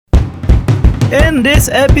In this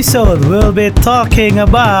episode, we'll be talking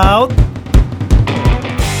about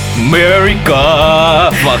America,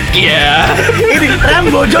 fuck yeah. ini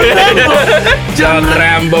Rambo, John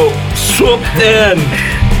Rambo, Sultan.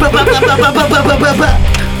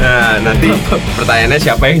 Nah, nanti pertanyaannya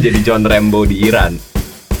siapa yang jadi John Rambo di Iran?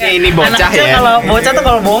 Ini bocah ya. Kalau bocah tuh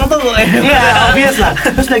kalau bohong tuh ya obvious lah.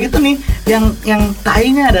 Terus udah gitu nih, yang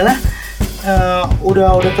tainya adalah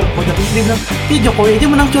udah terpojok terus dia bilang, "Ih, Jokowi aja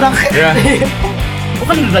menang curang." Ya.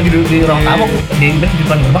 Bukan lagi di ruang tamu di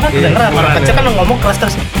depan gerbang kan kedengeran orang kecil kan ngomong keras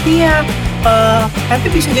terus. Iya, tapi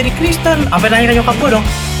bisa jadi Kristen. Sampai nanya ke nyokap gue dong,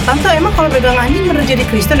 "Tante, emang kalau pegang anjing bener jadi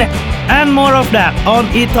Kristen ya?" And more of that on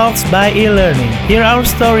eTalks by eLearning. Hear our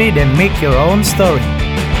story, then make your own story.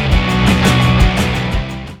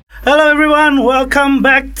 Hello everyone, welcome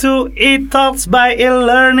back to eTalks by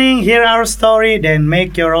eLearning. Hear our story, then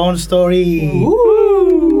make your own story.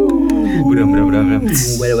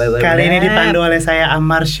 Kali ini dipandu oleh saya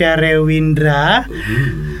Amarsya Rewindra.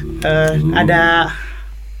 Ada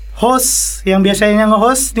host yang biasanya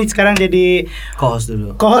nge-host nih sekarang jadi Co-host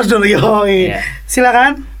dulu. Yoi. Yeah.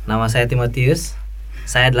 Silakan. Nama saya Timotius.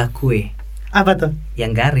 Saya adalah kue Apa tuh?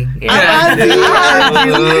 yang garing. Apaan sih?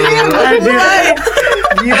 Anjir.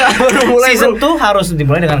 Gila, baru mulai. Season 2 harus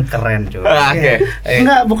dimulai dengan keren, coy. Oke.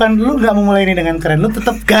 Enggak, bukan lu enggak memulai ini dengan keren, lu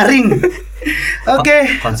tetap garing.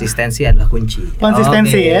 Oke. Konsistensi adalah kunci.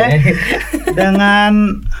 Konsistensi Oke. ya.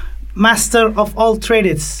 Dengan Master of all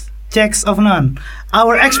trades, checks of none,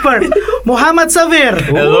 our expert Muhammad Safir.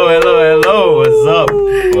 Hello,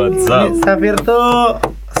 what's up? Safir tuh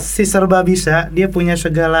si serba bisa, dia punya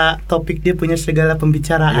segala topik, dia punya segala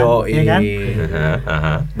pembicaraan, ya kan?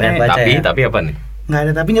 Banyak baca ya? Tapi apa nih? Nggak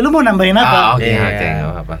ada tapinya, lu mau nambahin apa? Oke, Iya.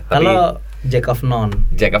 nggak apa-apa. Tapi Kalau Jack of none,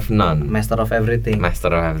 Jack of none, Master of everything.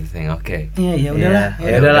 Master of everything. Oke. Iya, ya udahlah.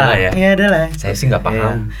 Ya udahlah. Ya udahlah. Saya sih nggak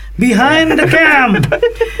paham. Behind the cam,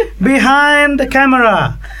 behind the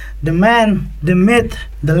camera, the man, the myth,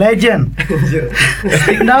 the legend.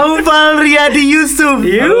 Naufal Riyadi Yusuf.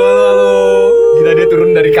 Gila, dia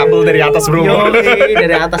turun dari kabel dari atas bro. Yoi,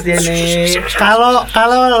 dari atas dia nih. Kalau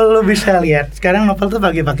lu bisa lihat, sekarang Naufal tuh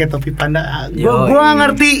pakai topi panda. Gua Yoi. nggak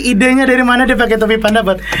ngerti idenya dari mana dia pakai topi panda,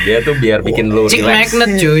 buat. Dia tuh biar bikin lu Chick relax. magnet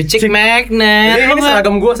cuy, chick magnet. Ini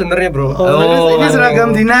seragam gue sebenarnya bro. Ini seragam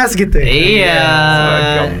dinas gitu ya. Iya.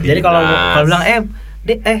 Seragam Jadi kalau dinas. bilang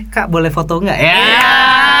Kak boleh foto nggak? Ya.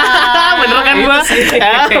 Bener kan gua?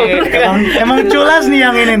 Emang culas nih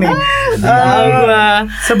yang ini nih. Gua.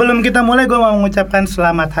 Sebelum kita mulai, gue mau mengucapkan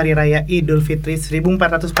selamat Hari Raya Idul Fitri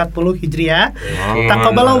 1440 Hijriah.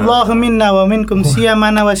 Taqabbalallahu minna wa minkum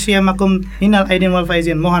siyamana wa siyamakum minal aidin wal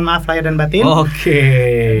faizin. Mohon maaf lahir dan batin. Oke.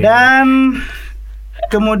 Dan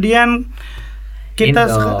kemudian kita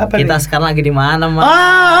kita sekarang lagi di mana, Mas?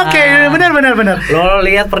 Oke, benar. Lo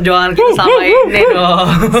lihat perjuangan kita sama ini dong.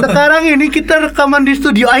 Sekarang ini kita rekaman di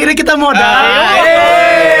studio. Akhirnya kita modal.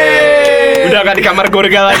 Udah gak di kamar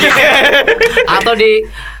keluarga lagi. Atau di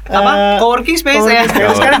coworking space ya.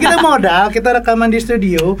 Sekarang kita modal, kita rekaman di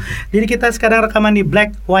studio. Jadi kita sekarang rekaman di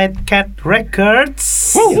Black White Cat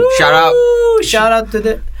Records. Shout out to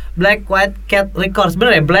the Black White Cat Records.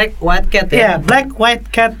 Bener ya? Black White Cat ya? Yeah, Black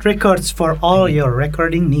White Cat Records for all your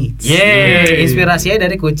recording needs. Yeay. Inspirasinya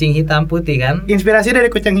dari kucing hitam putih kan? Inspirasi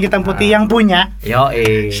dari kucing hitam putih yang punya.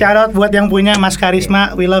 Shout out buat yang punya, Mas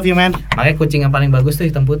Karisma, we love you man. Makanya kucing yang paling bagus tuh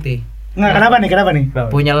hitam putih. Nggak, kenapa nih?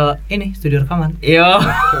 Punya ini studio rekaman. Yo.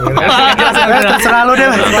 Terserah lu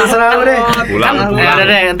deh. Pulang. Udah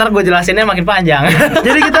deh, ntar gue jelasinnya makin panjang.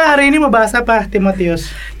 Jadi kita hari ini mau bahas apa,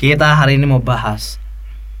 Timotius? Kita hari ini mau bahas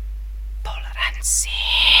toleransi.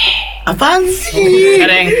 Apaan sih?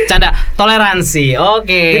 Ada yang canda, toleransi.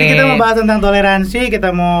 Oke. Jadi kita mau bahas tentang toleransi,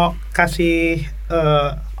 kita mau kasih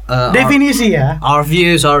definisi ya. Our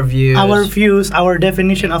views. Our views, our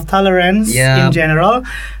definition of tolerance in general,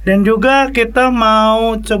 dan juga kita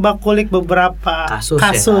mau coba kulik beberapa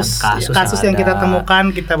kasus yang kita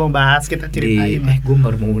temukan, kita mau bahas, kita ceritain. Gue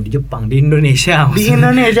baru mau di Jepang, di Indonesia. Di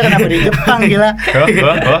Indonesia, kenapa di Jepang, gila.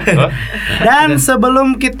 Dan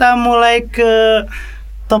sebelum kita mulai ke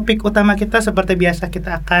topik utama kita, seperti biasa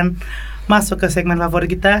kita akan masuk ke segmen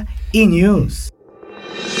favorit kita, E-News.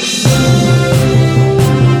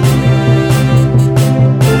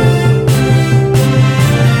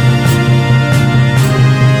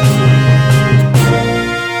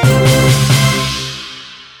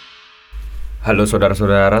 Halo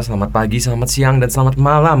saudara-saudara, selamat pagi, selamat siang, dan selamat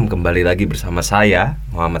malam. Kembali lagi bersama saya,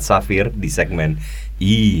 Muhammad Safir, di segmen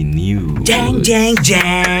E-News. Jeng.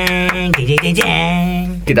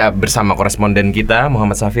 Kita bersama koresponden kita,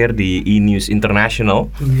 Muhammad Safir, di E-News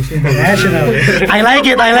International. I like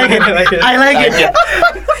it.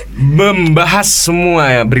 membahas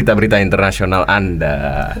semua ya berita-berita internasional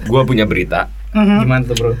Anda. Gua punya berita. Gimana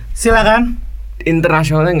tuh bro? Silakan.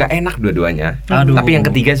 Internasionalnya nggak enak dua-duanya. Aduh. Tapi yang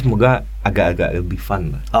ketiga semoga agak-agak lebih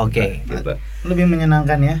fun lah. Oke. Gitu. Lebih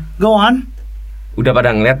menyenangkan ya. Go on. Udah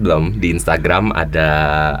pada ngeliat belum di Instagram ada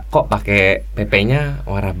kok pakai PP-nya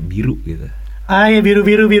warna biru gitu. Ah ya biru.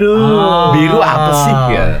 Oh. Biru apa sih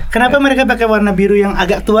ya? Kenapa mereka pakai warna biru yang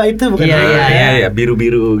agak tua itu bukan? Iya.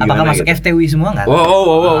 biru-biru. Apakah gimana masuk gitu. FTW semua nggak?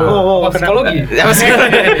 Wow. Psikologi. Ya,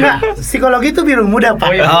 psikologi. Nah, psikologi itu biru muda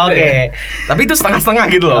pak. Oke. Tapi itu setengah-setengah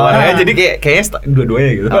gitu loh warnanya. Jadi kayaknya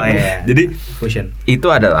dua-duanya gitu. Oh, iya. Jadi Fusion. itu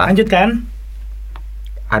adalah Lanjutkan.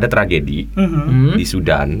 ada tragedi Mhm. di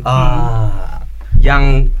Sudan Hmm.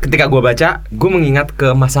 yang ketika gue baca, gue mengingat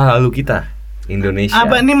ke masa lalu kita Indonesia.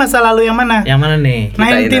 Apa ini masa lalu yang mana? Yang mana nih? Kita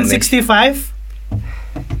 1965.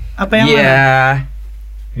 Apa yang mana? Yeah,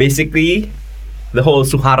 basically the whole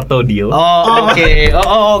Soeharto deal. Oh, oke.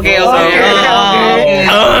 Oke.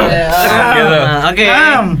 Gitu. Oke.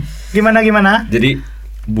 Gimana? Jadi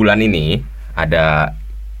bulan ini ada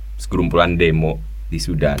segerumpulan demo di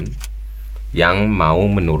Sudan yang mau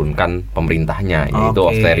menurunkan pemerintahnya, yaitu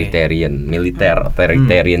Oke. authoritarian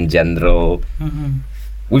general.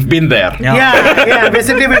 We've been there. Ya,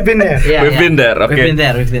 basically we've been there. Iya, We've been there, oke.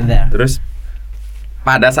 We've been there. Terus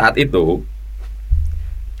pada saat itu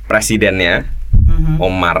presidennya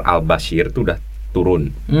Omar al-Bashir tuh udah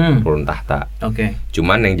turun tahta. Oke.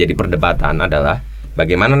 Cuman yang jadi perdebatan adalah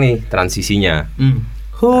bagaimana nih transisinya.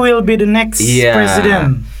 Who will be the next Iya.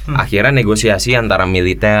 president? Akhirnya negosiasi antara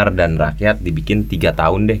militer dan rakyat dibikin 3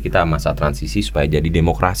 tahun deh kita masa transisi supaya jadi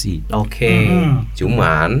demokrasi. Oke.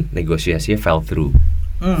 Cuman negosiasinya fell through.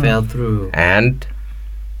 Fell through. And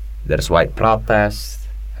there's white protest.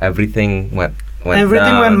 Everything went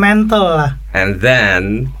Everything down. went mental lah. And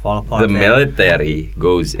then Fall apart, the ya. military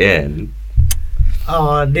goes in.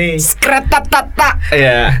 Oh, they Skretatata.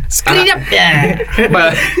 Ya. Skrip ya.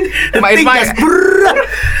 Main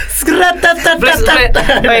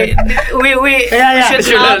Wait, we Yeah.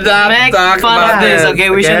 should not make fun of this. Okay,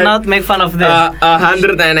 we should Okay. not make fun of this.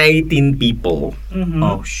 118 people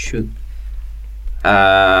Oh shoot.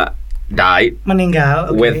 died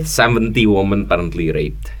meninggal. with 70 women apparently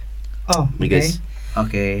raped. Oh, Because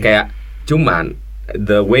Oke. kayak cuman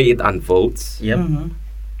the way it unfolds Yep.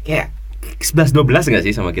 kayak 11-12 nggak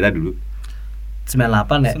sih sama kita dulu?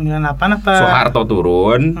 98 ya. 98 apa? Soeharto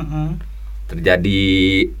turun, Mhm. terjadi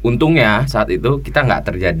untungnya saat itu kita nggak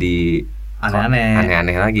terjadi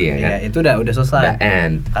aneh-aneh lagi ya kan? Iya, itu udah The selesai.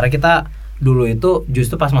 end. Karena kita dulu itu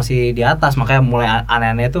justru pas masih di atas, makanya mulai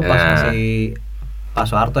aneh-aneh itu pas Nah. masih Pak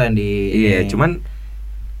Soeharto yang di Iya, ini. cuman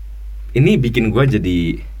ini bikin gue jadi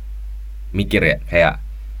mikir ya kayak,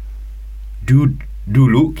 dude,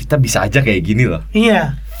 dulu kita bisa aja kayak gini loh.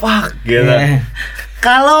 Iya. Fuck, gitu. Iya.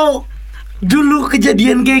 Kalau dulu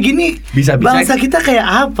kejadian kayak gini, Bisa-bisa- bangsa kita kayak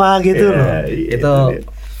apa gitu Iya, loh. Itu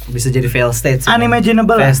bisa jadi fail state sih.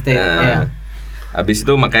 Unimaginable Fail lah. state. Nah, Iya. Habis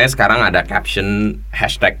itu makanya sekarang ada caption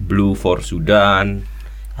 #blue for Sudan.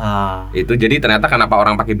 Itu jadi ternyata kenapa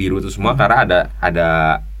orang pakai biru itu semua karena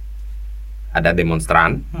ada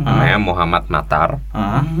demonstran namanya Muhammad Matar.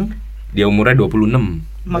 Dia umurnya 26.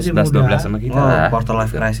 Masih 11-12 muda. sama kita. Oh, quarter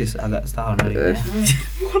life crisis agak setahun dari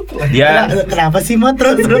Dia Kenapa sih Mo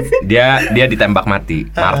terus? dia ditembak mati,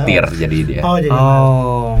 martir jadi dia. Oh, jadi.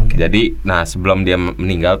 Oh. Jadi, nah sebelum dia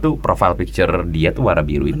meninggal tuh profile picture dia tuh warna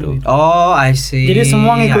biru itu. Oh, I see. Jadi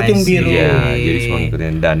semua ngikutin I see. biru. Iya, jadi semua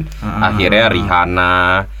ngikutin dan akhirnya Rihanna,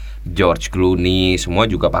 George Clooney semua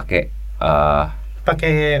juga pakai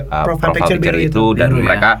Pakai profile profile picture biru itu dan Biru ya.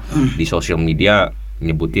 mereka di sosial media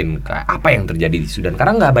nyebutin kayak apa yang terjadi di Sudan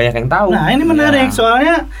karena nggak banyak yang tahu. Nah, ini menarik Iya.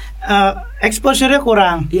 soalnya exposure-nya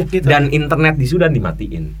kurang. Iya, Gitu. dan internet di Sudan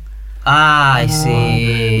dimatiin. I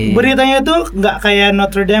see. Beritanya itu nggak kayak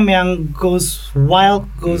Notre Dame yang goes wild,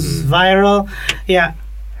 goes viral. Ya,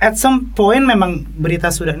 at some point memang berita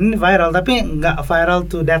Sudan ini viral, tapi nggak viral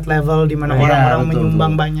to that level di mana Iya, orang-orang betul,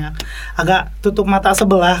 menyumbang banyak. Agak tutup mata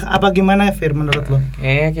sebelah. Apa gimana, Fir, menurut lo?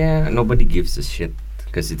 Kayaknya nobody gives a shit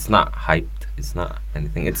because it's not hyped, it's not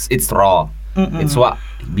anything, it's raw. It's what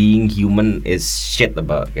being human is shit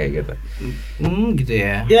about kayak gitu. Gitu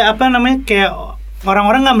ya. Ya, apa namanya, kayak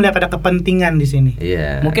orang-orang nggak melihat ada kepentingan di sini.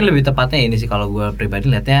 Iya. Mungkin lebih tepatnya ini sih kalau gue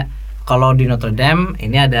pribadi lihatnya, kalau di Notre Dame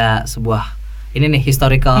ini ada sebuah ini nih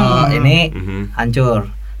historical ini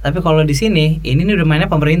hancur. Tapi kalau di sini ini nih udah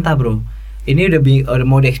mainnya pemerintah, bro. Ini udah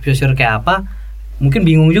mau di-exposure kayak apa? Mungkin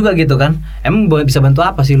bingung juga gitu kan. Emang bisa bantu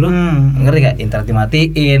apa sih lu? Ngerti gak? Internet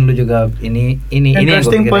dimatiin, lu juga ini yang gua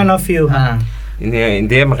Interesting pikirin. point of view. Ini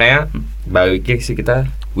intinya makanya baiknya sih kita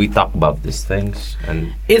we talk about these things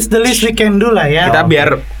and It's the least we can do lah ya. kita biar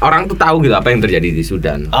orang tuh tahu gitu apa yang terjadi di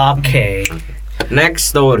Sudan. Oke. Next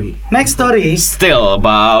story. Next story. Still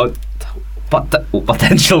about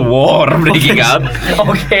potential war breaking out.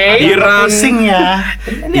 Oke. Iran, Pusing ya.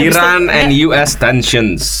 Iran and US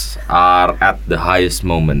tensions are at the highest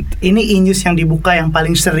moment. Ini Injus yang dibuka yang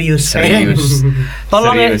paling serius. Serius.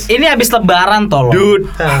 Tolong ya, Serius. ini habis lebaran tolong. Dude,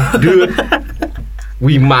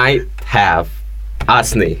 we might have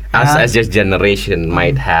us as your generation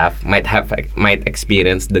might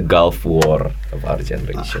experience the Gulf War of our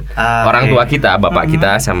generation. Orang tua kita, bapak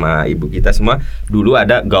kita sama ibu kita semua dulu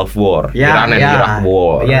ada Gulf War, Iran and Iraq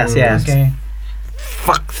War. Yes. Okay.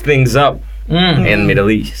 Fuck things up in Middle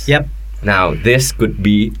East. Yep. Now this could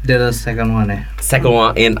be The second one ya. second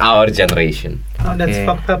one in our generation. Oh, that's Okay.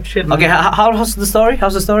 fucked up shit. Oke, how's the story?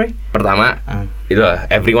 Pertama, itu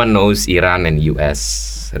everyone knows Iran and US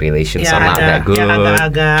relations Ya, are not that good.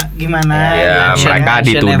 agak-agak gimana? Ya, Tension, mereka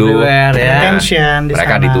tension dituduh, everywhere, ya. Tension di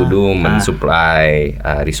mereka sana. dituduh mensupply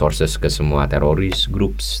resources ke semua teroris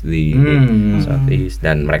groups di Southeast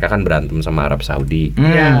dan mereka kan berantem sama Arab Saudi.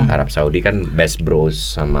 Ya. Arab Saudi kan best bros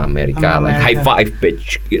sama Amerika, Sama like Amerika. high five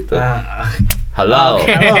bitch gitu. Halo.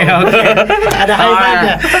 Oke. Ada high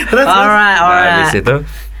five-nya. Terus Alright. Nah, habis itu,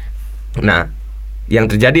 nah, yang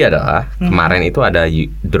terjadi adalah kemarin itu ada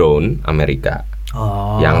drone Amerika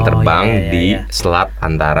yang terbang di selat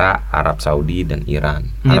antara Arab Saudi dan Iran.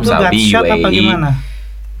 Arab itu Saudi, gunshot apa UAE. gimana?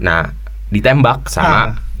 Nah, ditembak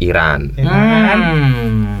sama Iran. Ya kan?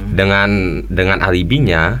 Dengan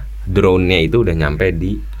alibinya, drone-nya itu udah nyampe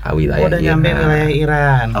di wilayah Udah Iran. nyampe wilayah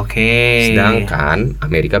Iran. Oke. Sedangkan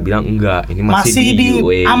Amerika bilang enggak, ini masih di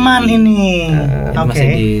UAE. aman ini. Ini Oke. masih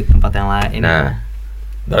di tempat yang lain. Nah,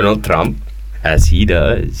 Donald Trump, as he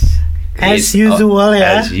does, As usual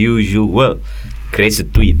ya. as usual, creates a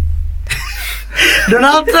tweet.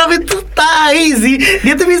 Donald Trump itu tai sih.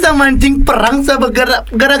 Dia tuh bisa mancing perang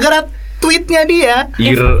gara-gara tweetnya dia.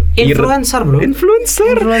 Influencer, bro.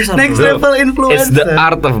 Influencer. Next Bro, level influencer. It's the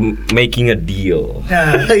art of making a deal.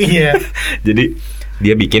 Nah, iya. Jadi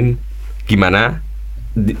dia bikin gimana?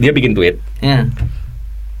 Dia bikin tweet. Ya.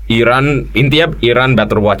 Intinya Iran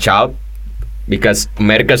better watch out because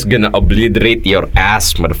America's gonna obliterate your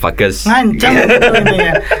ass, motherfuckers. Ngancam gitu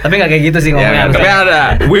ininya. Tapi nggak kayak gitu sih ngomongnya. Ya, tapi ada.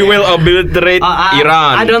 We will obliterate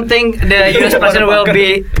Iran. I don't think the US president will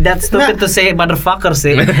be that stupid to say motherfucker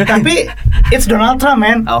sih. Tapi it's Donald Trump,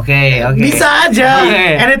 man. Oke. Bisa aja. Oke.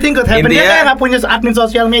 Anything could happen. Dia Intinya- kayak nggak punya admin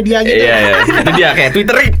sosial media gitu. Iya. Itu dia kayak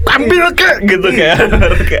Twitter ambil ke gitu kayak.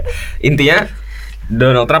 Intinya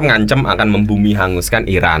Donald Trump ngancem akan membumi hanguskan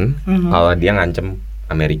Iran kalau dia ngancem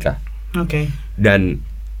Amerika. Oke. Dan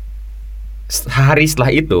hari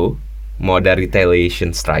setelah itu mau ada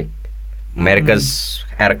retaliation strike. America's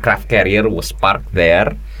aircraft carrier was parked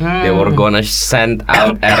there. They were gonna send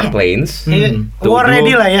out airplanes War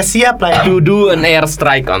ready lah ya, siap lah ya. to do an air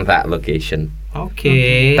strike on that location.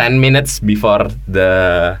 Oke. 10 minutes before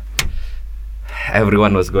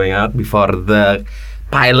everyone was going out, before the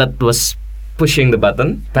pilot was pushing the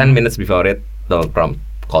button, 10 minutes before it, Donald Trump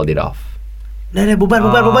called it off. Udah bubar,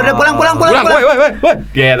 udah pulang. Woi.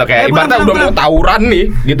 Gitu kayak ibaratnya udah mau tawuran nih,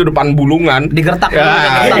 gitu depan bulungan. Digertak. Ya.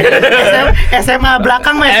 SMA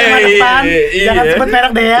belakang mah SMA depan. Jangan sebut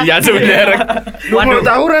merek deh ya. Iya sebut merek. Udah mau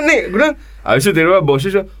tawuran nih, gue bilang. Habis itu tiba-tiba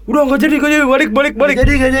bosnya udah nggak jadi, balik. Gak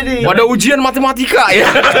jadi. Ada ujian matematika ya.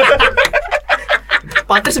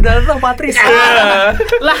 Patris sudah datang, Patris.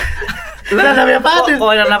 Lah. Udah namanya Patris. Kok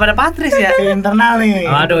ada namanya Patris ya? Internal nih.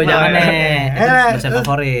 Aduh, jangan nih. Eh, Dosen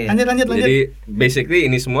favorit. Lanjut. Jadi basically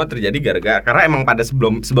ini semua terjadi gara-gara karena emang pada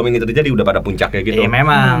sebelum ini terjadi udah pada puncaknya gitu. Iya,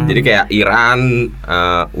 memang. Jadi kayak Iran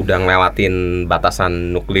udah ngelewatin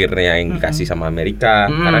batasan nuklirnya yang dikasih sama Amerika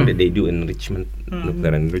karena they do enrichment,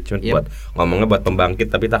 nuclear enrichment Yep. buat ngomongnya buat pembangkit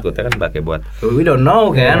tapi takutnya kan pakai buat. We don't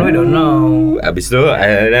know kan, we don't know. Abis itu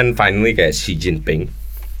and then finally kayak Xi Jinping,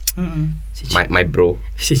 my bro.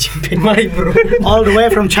 Xi Jinping, my bro. All the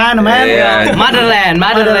way from China, man. Iya. Motherland.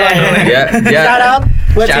 Dia Shout out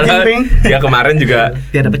buat Xi shout out. Jinping. Dia kemarin juga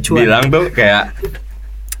Dia dapet cuan. bilang tuh kayak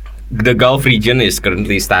the Gulf region is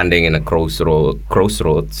currently standing in a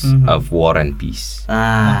crossroads of war and peace.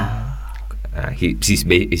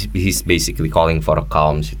 He's basically calling for a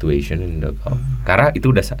calm situation in the Gulf. Karena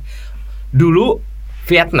itu udah dulu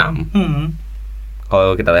Vietnam,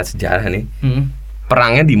 kalau kita lihat sejarah nih,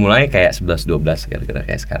 perangnya dimulai kayak 11-12 kira-kira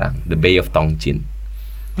kayak sekarang. The Bay of Tonkin.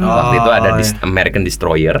 Waktu itu ada American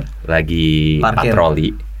destroyer lagi Parkir. patroli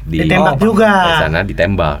Ditembak juga. di sana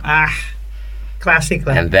ditembak. Klasik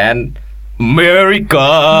lah. And then America,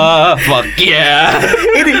 fuck yeah.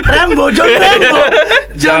 Ini Rambo,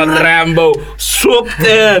 John Rambo swooped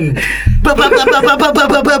in.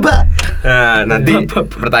 Nah, nanti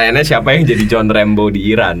pertanyaannya siapa yang jadi John Rambo di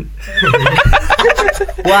Iran?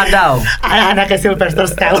 Wadaw. Anaknya Sylvester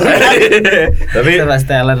Stallone.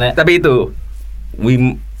 Tapi itu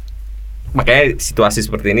makanya situasi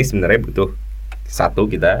seperti ini sebenarnya butuh satu,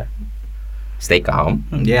 kita stay calm.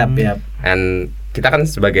 Yap. And kita kan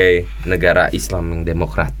sebagai negara Islam yang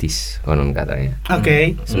demokratis konon katanya.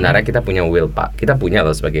 Oke. Sebenarnya kita punya will, Pak. Kita punya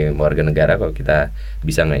loh sebagai warga negara kalau kita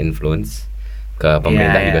bisa nge-influence ke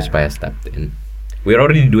pemerintah juga supaya step in. We're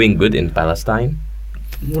already doing good in Palestine.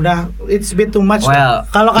 Udah, it's a bit too much. Well.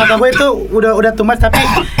 Kalau kata gue itu udah too much, tapi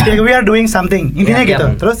ya we are doing something. Intinya gitu.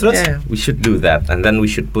 Terus. Yeah, we should do that, and then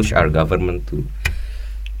we should push our government to.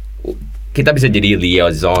 Kita bisa jadi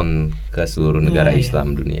liaison ke seluruh negara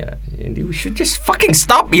Islam dunia. Jadi we should just fucking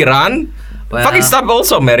stop Iran. Fucking stop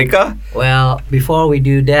also America. Well, before we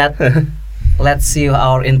do that, let's see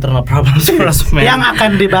our internal problems first, man. Yang akan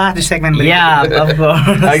dibahas di segmen berikutnya. Yeah, of course.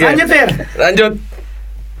 Okay. Lanjut, Fir. Lanjut.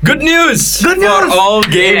 Good news. Good For news. all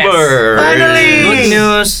gamers. Finally. Good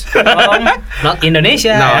news from not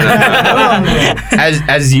Indonesia. No.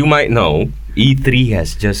 As you might know, E3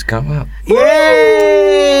 has just come up.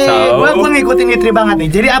 Yeay. So- Gue ngikutin E3 banget nih.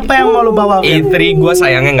 Jadi apa yang mau lu bawa? Fir? E3 gue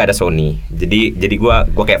sayangnya nggak ada Sony. Jadi gue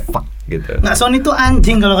kayak fuck gitu. Nggak, Sony tuh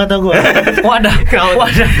anjing kalau kata gue. Wadah.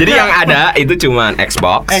 Jadi yang ada itu cuman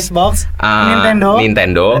Xbox, Xbox, Nintendo,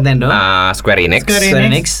 Nintendo, Square Enix, Square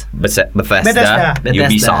Enix, Bethesda,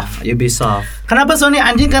 Ubisoft. Kenapa Sony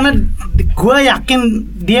anjing? Karena gue yakin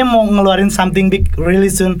dia mau ngeluarin something big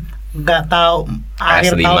really soon. Gak tahu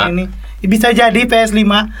akhir PS5. tahun ini. Bisa jadi PS5,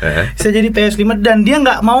 bisa jadi PS5, dan dia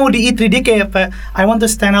nggak mau di E3, dia kayak I want to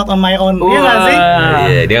stand out on my own. Dia nggak sih?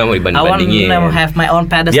 Iya, dia nggak mau I want dibanding-bandingin. to have my own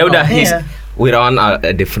pedestal. Dia udah Iya. we're on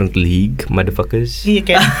a different league, motherfuckers. Iya,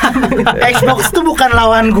 kayak Xbox tuh bukan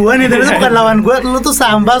lawan gue, Nintendo tuh bukan lawan gue, lu tuh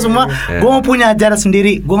sampah semua. Gue mau punya acara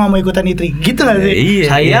sendiri, gue nggak mau ikutan E3, gitu nggak sih? Iya.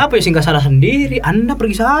 Saya apa singgah sana sendiri? Anda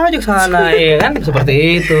pergi saja ke sana, ya kan?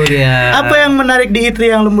 Seperti itu dia. Apa yang menarik di E3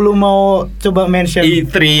 yang lu mau coba mention?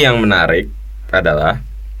 E3 yang menarik adalah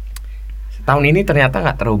tahun ini ternyata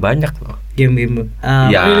nggak terlalu banyak loh Game-game.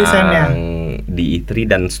 yang rilisannya. di E3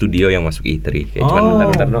 dan studio yang masuk E3. Kayak cuman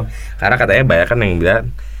bentar-bentar doang. Karena katanya banyak kan yang bilang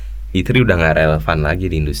E3 udah nggak relevan lagi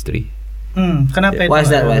di industri. Kenapa itu? What's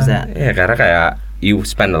that? Ya karena kayak you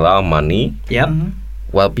spend a lot of money Yep.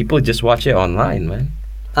 while people just watch it online, man.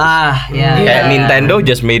 Ya. Kayak Nintendo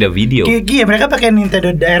just made a video. Iya, mereka pakai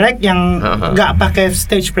Nintendo Direct yang nggak pakai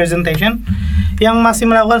stage presentation, yang masih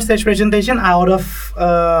melakukan stage presentation out of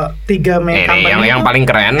 3 main company. Yang paling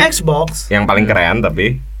keren, Xbox. yang paling keren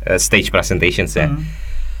tapi stage presentations ya.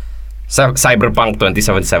 Cyberpunk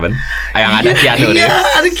 2077 yang ada Keanu Iya,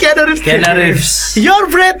 Reeves. ada Keanu Reeves. Keanu Reeves. You're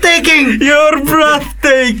breathtaking. You're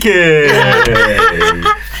breathtaking.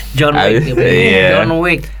 John Wick. Iya. John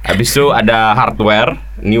Wick. Habis itu ada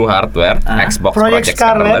new hardware, Xbox Project Project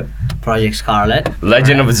Scarlet, Project Scarlet.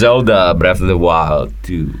 Legend of Zelda Breath of the Wild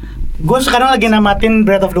 2. Gue sekarang lagi namatin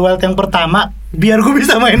Breath of the Wild yang pertama, biar gue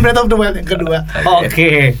bisa main Breath of the Wild yang kedua.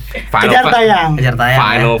 Oke. Kejar tayang. Kejar tayang.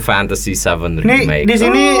 Final Fantasy 7 Ini remake. di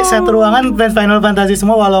sini satu ruangan fans Final Fantasy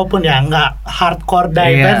semua, walaupun ya nggak hardcore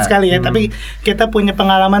die fans sekali ya, tapi kita punya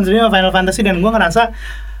pengalaman sendiri sama Final Fantasy, dan gue ngerasa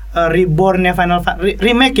reborn-nya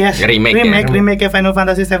remake ya, remake Final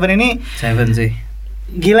Fantasy 7 ini Seven sih.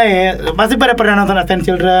 gila ya. Pasti pada pernah nonton Advent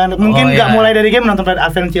Children, mungkin nggak mulai dari game, nonton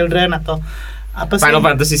Advent Children atau apa sih? Final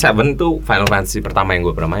Fantasy 7 tuh Final Fantasy pertama yang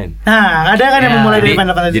gue pernah main. Nah, ada kan yang memulai dari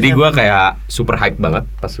Final Fantasy. Jadi gue kayak super hype banget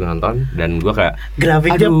pas gue nonton, dan gue kayak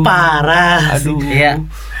grafiknya aduh, parah. Iya.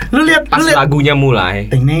 Lu lihat pas lagunya mulai.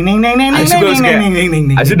 Ting ning ning ning ning ning Habis itu gue ning kayak- ning ning ning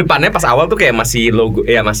ning. habis itu depannya pas awal tuh kayak masih logo,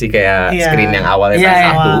 ya masih kayak Iya. screen yang awalnya Iya,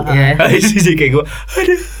 PS1. iya. Habis itu jadi kayak gue,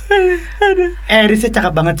 Irisnya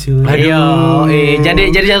cakep banget cuy. Ayo, jadi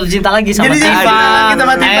jatuh cinta lagi sama Jadi Tifa, cinta lagi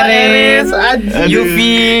sama Tifa, Iris, Aduh.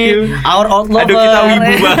 Yuffie, our old lover. aduh kita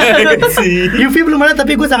wibu banget sih. Yuffie belum ada,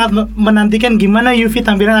 tapi gue sangat menantikan gimana Yuffie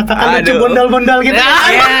tampilan, apakah lucu Aduh. bondol-bondol gitu.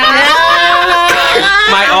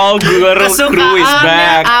 My all girl crew is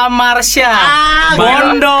back. Amarsha,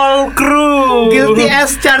 Bondol Crew. Guilty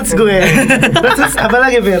as charged gue. Terus apa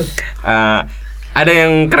lagi, Fir? Ada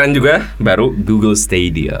yang keren juga baru, Google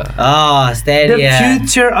Stadia. Oh, The Stadia.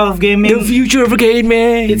 future of gaming. future of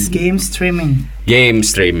gaming. It's game streaming. Game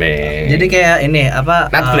streaming. Jadi kayak ini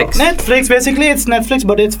apa? Netflix. Netflix, basically it's Netflix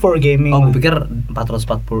but it's for gaming. Oh, gue pikir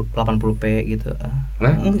 480p gitu.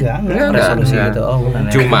 Nah, Enggak. Resolusi enggak. gitu. Oh, bukan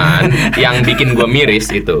ya. Cuman yang bikin gue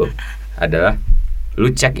miris itu adalah lu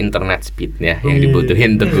cek internet speednya yang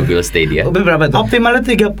dibutuhin untuk Google Stadia. Berapa tuh? Optimalnya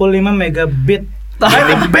 35 megabit.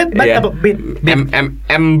 Bit apa bit?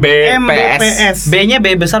 Mbps. B-nya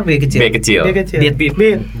B besar B kecil. B kecil.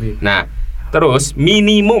 Bit. Nah, terus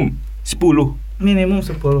minimum 10. Minimum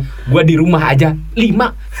 10. Gua di rumah aja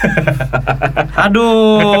 5.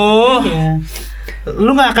 Aduh. Iya.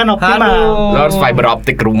 Lu nggak akan optimal. Aduh. Lu harus fiber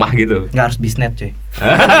optik rumah gitu. Nggak harus bisnet cuy.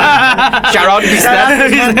 Shout out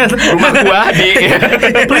bisnet. Rumah gua di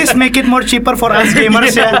Please make it more cheaper for us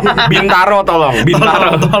gamers ya. Bintaro tolong.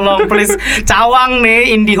 Tolong please. Cawang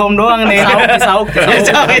nih, IndiHome doang nih. Sauk.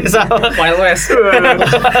 Wild West.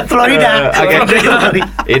 Florida. Oke.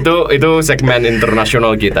 Itu segmen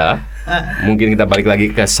internasional kita. Mungkin kita balik lagi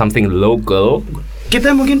ke something local.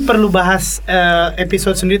 Kita mungkin perlu bahas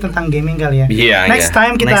episode sendiri tentang gaming kali ya. Iya. Next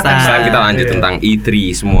time kita Next time kita lanjut tentang E3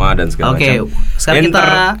 semua dan segala macam. Sekarang kita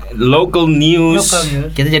local news.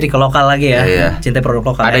 Kita jadi ke lokal lagi ya. Iya. Cinta produk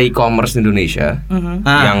lokal. Ada e-commerce Indonesia yang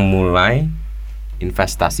Ah. mulai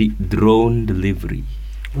investasi drone delivery.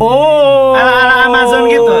 Oh. Ala Amazon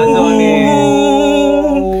gitu.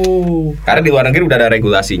 Karena di luar negeri udah ada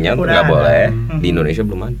regulasinya, Udah nggak ada. boleh. Di Indonesia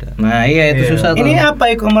belum ada. Nah, iya itu susah tuh. Ini apa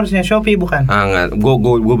e-commerce-nya? Shopee bukan? Ah nggak,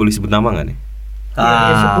 gue boleh sebut nama nggak nih?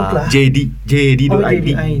 Ya, sebutlah. JD.id.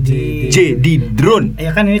 JD drone.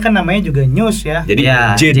 Ya kan ini kan namanya juga news ya. Jadi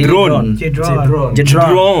Ya, J-drone. Jedrone.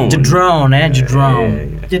 Jedrone.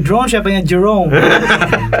 Jedrone siapanya Jerome.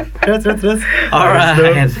 Terus.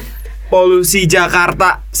 Alright. Polusi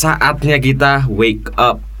Jakarta, saatnya kita wake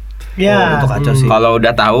up. Ya. Itu kacau sih. Kalau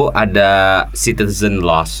udah tahu ada citizen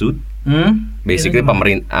lawsuit, basically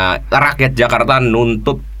rakyat Jakarta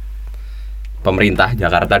nuntut pemerintah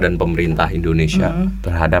Jakarta dan pemerintah Indonesia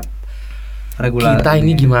terhadap Regulasi. kita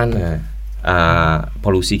ini gimana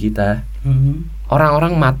polusi kita.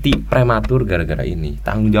 Orang-orang mati prematur gara-gara ini.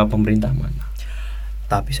 Tanggung jawab pemerintah mana?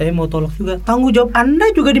 Tapi saya mau tolak juga. Tanggung jawab Anda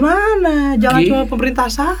juga di mana? Jangan Oke. cuma pemerintah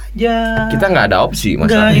saja. Kita nggak ada opsi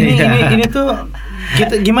Enggak, masalahnya. ini tuh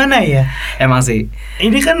kita gimana ya? Emang sih.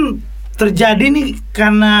 Ini kan terjadi nih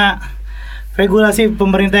karena regulasi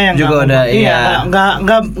pemerintah yang Juga nggak- ada, iya.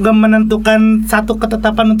 nggak menentukan satu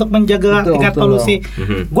ketetapan untuk menjaga Betul, tingkat betul. polusi.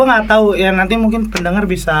 Mhm. Gue nggak tahu ya, nanti mungkin pendengar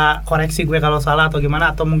bisa koreksi gue kalau salah atau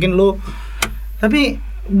gimana, atau mungkin lu. Tapi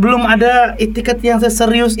belum ada etiket yang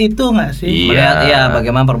seserius itu nggak sih? Iya. Melihat ya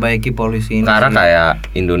bagaimana perbaiki polisi ini. Karena sih. kayak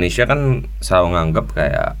Indonesia kan selalu nganggap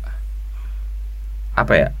kayak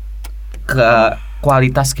apa ya, ke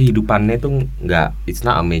kualitas kehidupannya itu nggak, it's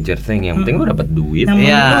not a major thing. Yang penting lu dapat duit. Yang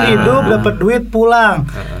penting Iya. lu hidup, dapat duit, pulang,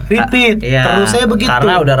 repeat, Iya, terus saya begitu.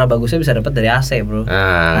 Karena udara bagusnya bisa dapat dari AC, bro.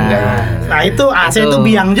 Enggak. Nah itu AC itu Itu.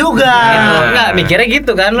 biang juga. Gitu. Enggak, mikirnya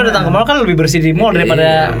gitu kan. Lu datang ke mall kan lebih bersih di mall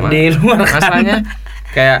daripada Iya, di luar kan. Masalahnya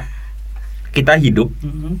kayak kita hidup,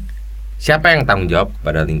 Mhm. siapa yang tanggung jawab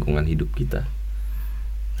pada lingkungan hidup kita?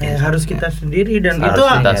 Ya, harus kita sendiri, dan Harus itu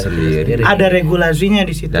kita Iya, sendiri. ada regulasinya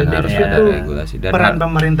di situ. Dan Dari harus situ ada regulasi. Dan peran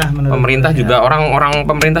pemerintah menurut pemerintah gue. juga, orang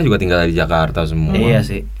pemerintah juga tinggal di Jakarta semua. Iya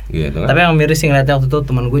sih. Gitu kan. Tapi yang miris sih ngeliatnya waktu itu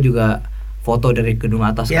teman gue juga foto dari gedung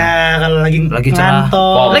atas kan. Ya kalau lagi cerah.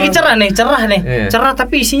 ngantor. Lagi cerah nih. Iya. Cerah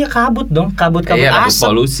tapi isinya kabut dong, kabut Iya, kabut asap.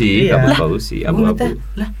 polusi, Iya. kabut Lah, polusi, Gue ngeliatnya,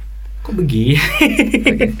 abu-abu. lah kok begini?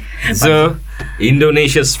 So,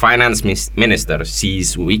 Indonesia's finance minister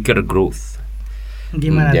sees weaker growth.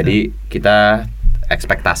 Gimana? Jadi kita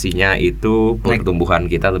ekspektasinya itu pertumbuhan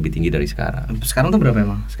kita lebih tinggi dari sekarang. Sekarang tuh berapa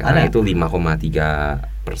emang? Sekarang Ada? itu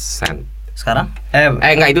 5,3%. Sekarang?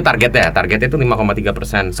 Enggak, itu targetnya. Targetnya itu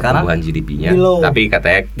 5,3% Sekarang? pertumbuhan GDP-nya. Below. Tapi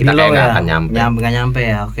katanya kita Below kayak nggak ya? akan nyampe. Nggak nyampe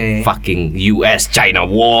ya, oke. Fucking US China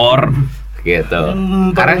war gitu.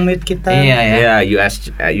 Karena Memperumit kita. Iya ya. ya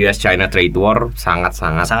US China trade war sangat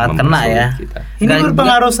Sangat kena mempersulit ya. kita. Ini Nggak-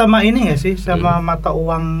 berpengaruh sama ini nggak sih, sama mata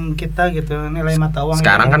uang kita gitu, nilai mata uang.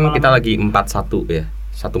 Sekarang kan malah- kita lagi 41 ya.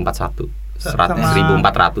 141. Sama-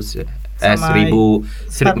 1.400 ya. sama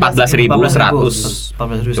 14.100.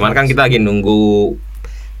 14.000. Cuman kan kita lagi nunggu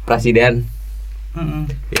presiden Mm-mm.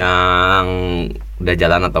 yang udah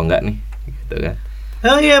jalan atau enggak nih, gitu kan.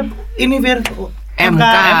 Oh iya, ini Fir. MK.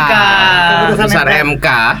 Keputusan Keputusan MK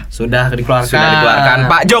sudah dikeluarkan. sudah dikeluarkan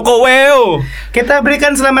Pak Jokowi. Kita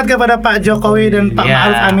berikan selamat kepada Pak Jokowi dan Pak Iya.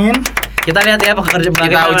 Ma'ruf Amin. Kita lihat ya pekerja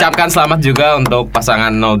Kita ucapkan selamat juga untuk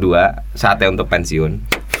pasangan 02, saatnya untuk pensiun.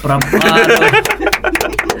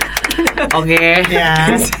 Oke. Ya.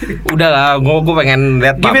 Udah lah, gue pengen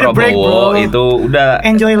lihat Pak Give it a break, Prabowo bro. itu udah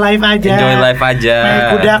Enjoy life aja. enjoy life aja. Naik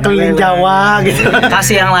kuda keliling Jawa gitu.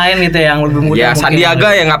 Kasih yang lain gitu yang lebih mudah. Ya mungkin. Sandiaga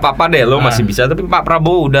ya nggak apa-apa deh, lo masih bisa. Tapi Pak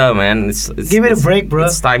Prabowo udah, man. Give it a break, bro.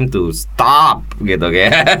 It's time to stop, gitu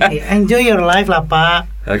kan. Enjoy your life lah, Pak.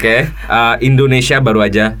 Oke, Indonesia baru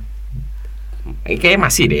aja Kayak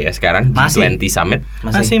masih deh ya sekarang Masih. G20 Summit.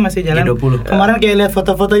 Masih jalan. G20. Kemarin kayak lihat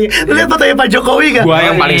foto-fotonya. Lu lihat fotonya Pak Jokowi gak? Gua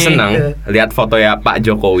yang paling Iya. senang lihat foto ya Pak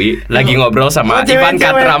Jokowi lagi ngobrol sama Oh, cewek, Ivanka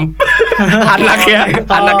cewek. Trump.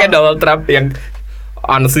 Anaknya Donald Trump yang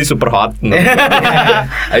honestly super hot.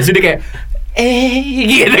 Habis itu dia kayak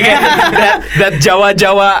gitu kayak that Jawa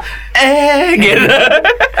gitu.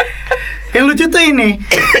 Yang lucu tuh ini.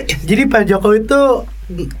 Jadi Pak Jokowi tuh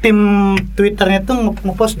tim Twitternya tuh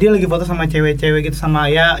ngepost dia lagi foto sama cewek-cewek gitu, sama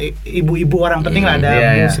ya ibu-ibu orang penting lah, ada Iya,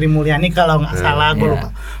 Bu iya. Sri Mulyani kalau nggak salah, gue Iya. lupa.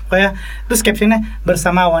 Pokoknya terus captionnya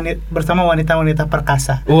bersama wanita-wanita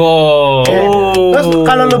perkasa. Wow. Terus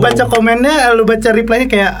kalau lu baca komennya, lu baca reply-nya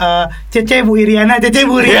kayak Cece Bu Iriana, Cece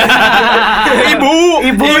Bu Iriana.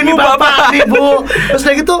 Ibu ini bapak, ibu. Terus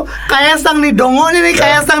lagi tuh Kaesang nih, dongonya nih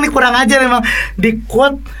Kaesang nih kurang ajar emang. Di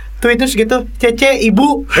quote Twitter gitu, Cece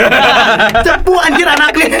ibu. Cepu anjir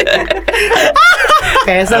anaknya.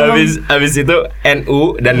 Kaesang. Habis itu NU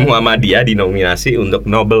dan Muhammadiyah dinominasi untuk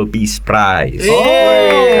Nobel Peace Prize.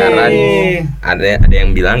 Karena ada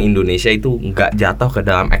yang bilang Indonesia itu nggak jatuh ke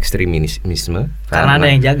dalam ekstremisme Karena ada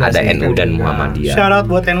yang jaga ada sih. NU dan Muhammadiyah. Shout out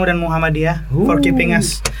buat NU dan Muhammadiyah for keeping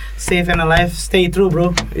us safe and alive. Stay true,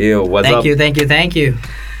 bro. Yo, what's up? Thank you.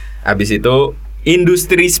 Habis itu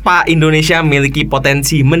industri spa Indonesia memiliki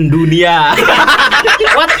potensi mendunia.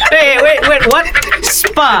 What? Wait, what?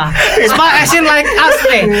 Spa as in like us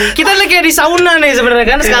nih. Kita lagi kayak di sauna nih sebenarnya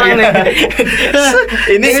kan sekarang nih.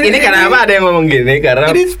 ini kenapa ada yang ngomong gini? Karena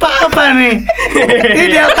Ini spa apa nih? Ini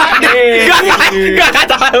Delta. Gak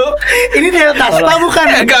tahu. Ini Delta spa bukan?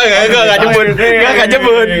 Gak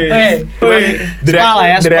jemput. Spa lah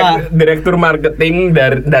ya, spa. Direktur marketing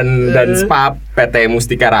dan spa PT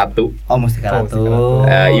Mustika Ratu, Oh, Mustika Ratu.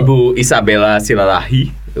 Ibu Isabella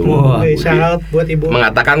Silalahi. Wah. Shout out buat ibu.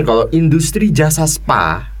 Mengatakan kalau industri jasa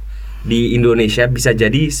spa di Indonesia bisa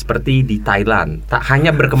jadi seperti di Thailand, tak hanya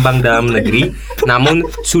berkembang dalam negeri, namun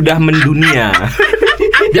sudah mendunia.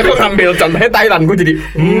 Dia kok ngambil contohnya Thailand, gue jadi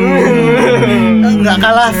Nggak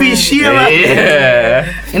kalah fishy ya, Pak. iya.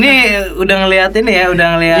 Ini udah ngeliat ini ya, udah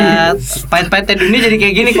ngeliat pahit-pahitnya dunia jadi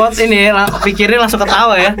kayak gini quotes ini, pikirin langsung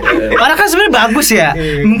ketawa ya. Padahal kan sebenarnya bagus ya.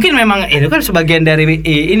 Mungkin memang itu kan sebagian dari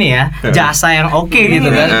ini ya, jasa yang oke gitu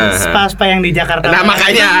kan. Spa-spa yang di Jakarta. Nah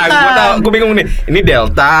makanya gue bingung nih, ini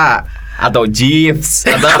Delta atau Jeeves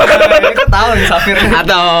atau Tahu nih Safir.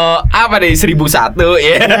 atau apa deh 1001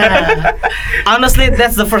 ya. Honestly,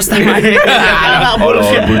 that's the first time I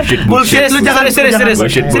Bullshit, lu jangan serius.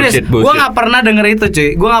 Bullshit. Gue nggak pernah denger itu cuy.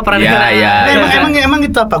 Gue nggak pernah Ya, denger. ya. Emang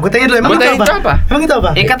itu apa? Gue tanya dulu, emang Gua itu tanya itu apa? apa? Emang itu apa?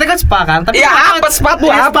 Katanya kan spa kan, tapi Ya apa sepatu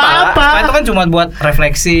Ya, apa? apa? spa itu kan cuma buat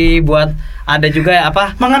refleksi, buat ada juga ya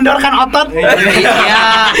apa? Mengendorkan otot.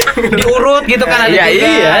 Ya, diurut gitu kan ada Ya juga.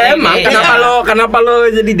 iya emang Iya. kenapa lo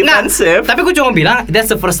jadi Nggak, defensif? tapi gue cuma bilang that's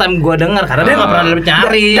the first time gue dengar karena dia nggak pernah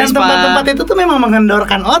nyari Dan spa. tempat-tempat itu tuh memang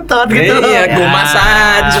mengendorkan otot gitu loh. Iya, gue Ya.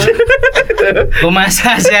 massage. Gue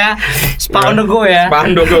massage ya, spa on the go ya. Spa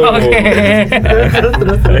on the go. Oke.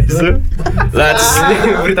 Let's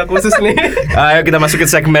Berita khusus nih. ayo kita masuk ke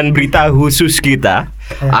segmen berita khusus kita.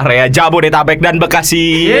 Area Jabodetabek dan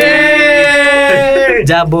Bekasi.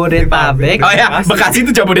 Jabodetabek. Oh ya, Bekasi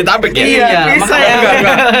itu Jabodetabek ya? Iya, Bisa makanya. ya?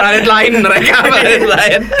 Enggak. Planet lain mereka, planet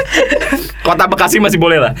lain. Kota Bekasi masih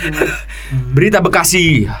boleh lah. Berita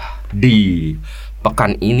Bekasi di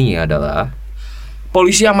pekan ini adalah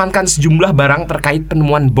polisi amankan sejumlah barang terkait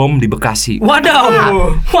penemuan bom di Bekasi. Wadaw.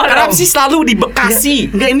 Kenapa sih selalu di Bekasi?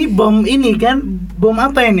 Enggak, ini bom ini kan. Bom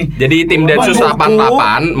apa ini? Jadi tim Densus Bom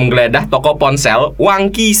 88 menggeledah toko ponsel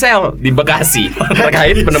Wangki Sel di Bekasi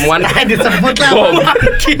terkait penemuan Disebut lah bom.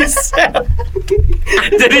 Wangki Sel.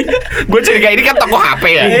 Jadi gue curiga ini kan toko HP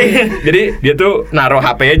ya. Jadi dia tuh naruh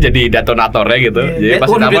HP-nya jadi detonatornya gitu. Jadi pas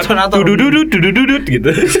Waduh, ditambah detonator. dudududut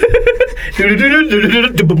gitu.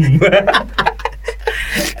 Dudududut debem.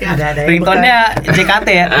 Ada Ringtone-nya JKT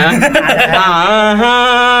ya.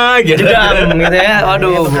 Gitu. Jedam gitu ya.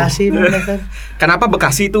 Waduh. Bekasi dong, kan. Kenapa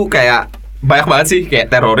Bekasi tuh kayak banyak banget sih kayak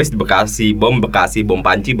teroris di Bekasi, bom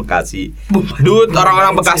panci Bekasi. Dude,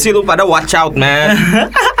 orang-orang Bekasi lu pada watch out, man.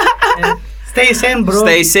 Stay sane, bro.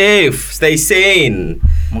 Stay safe, stay sane.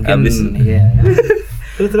 Mungkin Abis-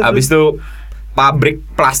 Terus. Habis itu pabrik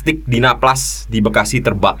plastik Dinaplas di Bekasi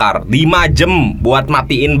terbakar 5 jam buat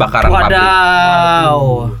matiin bakaran pabrik. Wadaw.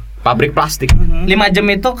 Pabrik plastik. 5 jam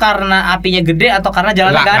itu karena apinya gede atau karena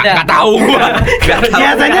jalan nggak ada? Nggak tahu gua. Nggak tahu.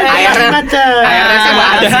 Biasanya Airnya- macet. airnya sih nggak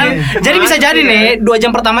ada. Kan? Jadi bisa jadi nih 2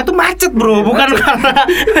 jam pertama itu macet bro, bukan karena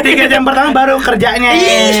 3 jam pertama baru kerjanya.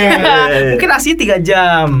 Iya. Mungkin asli 3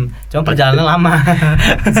 jam. Cuma perjalanan lama.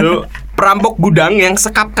 So, perampok gudang yang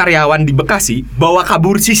sekap karyawan di Bekasi bawa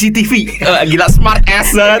kabur CCTV. Gila smart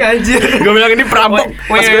ass banget. Gue bilang ini perampok.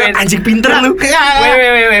 Pas gue anjing pinter lu.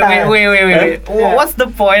 Wait. What's the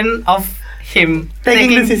point of him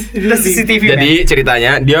Taking the CCTV? Jadi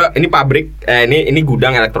ceritanya dia ini pabrik, ini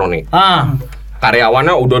gudang elektronik.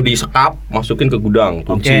 Karyawannya udah disekap, masukin ke gudang,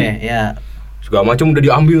 kunci. Ya. Segala macam udah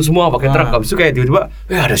diambil semua pakai truk. Habis itu kayak tiba-tiba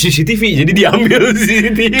ada CCTV, jadi diambil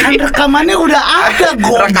CCTV. Kan rekamannya udah ada,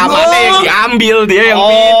 goblok. Rekamannya yang diambil, dia yang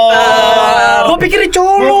pintar. Gua pikir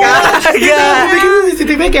colok. Gue pikir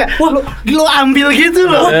CCTV kayak lo ambil gitu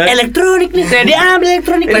loh. Elektronik nih. Saya diambil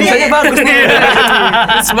elektronik. Lensanya bagus nih.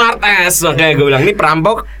 Smart ass. Makanya gue bilang ini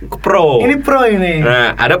perampok pro. Ini pro ini.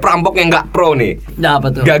 Nah, ada perampok yang nggak pro nih. Nah,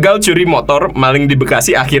 apa tuh? Gagal curi motor, maling di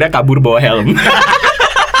Bekasi, akhirnya kabur bawa helm.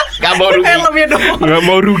 Gak mau rugi. Helmnya dong. Gak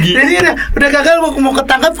mau rugi. Jadi udah gagal mau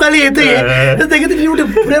ketangkap kali itu ya. Terus kayak gitu dia udah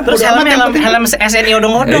Terus helm SNI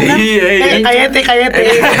odong-odong kan? Iya. KYT.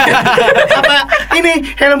 Apa ini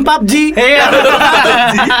helm PUBG. Iya.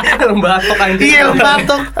 Helm batok anjing. Iya, helm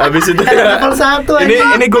batok. Habis itu level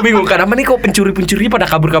 1 ini gue bingung kenapa nih kok pencuri pada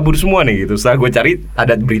kabur semua nih gitu. Setelah gue cari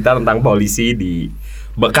ada berita tentang polisi di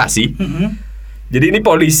Bekasi. Jadi ini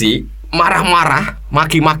polisi marah-marah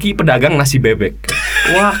maki-maki pedagang nasi bebek.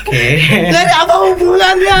 Wah, Jadi apa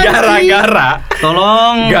hubungannya?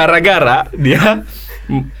 Gara-gara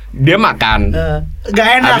dia makan.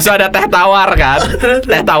 Gak enak. Habis itu ada teh tawar kan.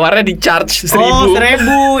 Teh tawarnya di charge 1.000. Oh,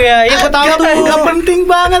 1.000 ya. Iya, gua tahu tuh. Gak penting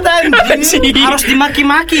banget anjing. Harus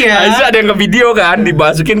dimaki-maki ya. Habis itu ada yang nge-video kan,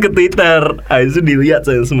 dimasukin ke Twitter. Habis itu dilihat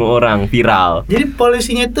sama semua orang, viral. Jadi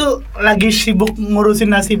polisinya itu lagi sibuk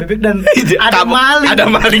ngurusin nasi bebek dan ada maling. Ada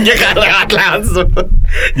malingnya kan lewat langsung.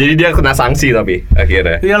 Jadi dia kena sanksi tapi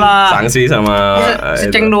akhirnya. Iyalah. Sanksi sama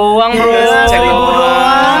Seceng doang, Bro. Seceng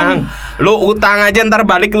doang. Lu utang aja ntar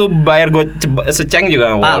balik lu bayar gue seceng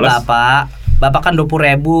juga nggak bolos. Bapak kan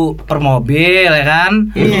 20.000 per mobil ya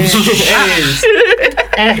kan?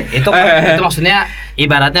 Itu maksudnya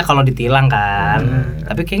ibaratnya kalau ditilang kan.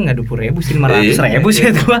 Tapi kayak nggak 20.000 sih, 500.000 sih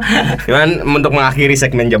itu. Cuman untuk mengakhiri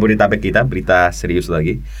segmen Jabodetabek kita, berita serius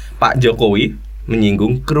lagi. Pak Jokowi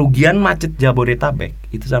menyinggung kerugian macet Jabodetabek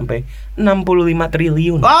itu sampai 65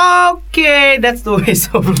 triliun. Oke, that's the waste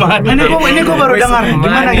of money. Ini gua baru dengar.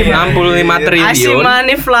 Gimana? 65 triliun. Asyik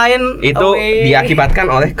money flying itu away. Diakibatkan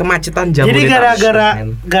oleh kemacetan Jabodetabek. Jadi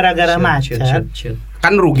gara-gara macet.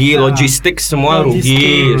 Kan rugi, logistik semua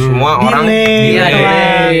rugi, semua orang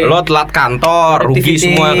lo telat kantor, rugi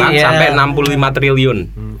semua kan, sampai 65 triliun.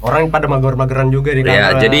 Orang pada mager-mageran juga di kantor.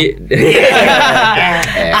 Ya, jadi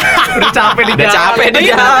udah capek di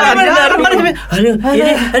jalan. Aduh,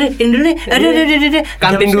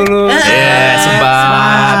 kantin dulu.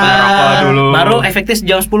 Sebat, rokok dulu. Baru efektif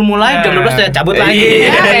jam 10 mulai, jam 12 udah cabut lagi.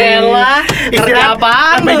 Elah, kerja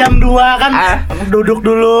apaan? Sampai jam 2 kan duduk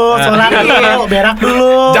dulu, sholat dulu, berak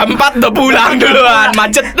dulu. Jam 4 udah pulang duluan,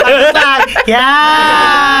 macet. Ya.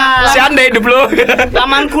 Si Anda hidup lo.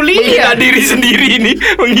 Taman kuliah. Menghina diri sendiri ini,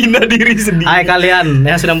 menghina diri sendiri. Hai kalian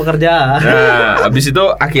yang sedang bekerja. Nah, habis itu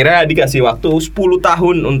akhirnya dikasih waktu 10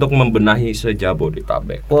 tahun untuk membenahi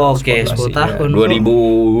se-Jabodetabek. Oke, 10 tahun.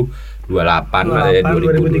 2028 lah ya,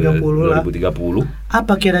 2030.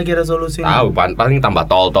 Apa kira-kira solusinya? Tahu, paling tambah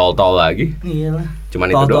tol lagi. Iyalah. Cuman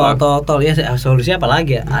itu doang. Tol ya, solusinya apa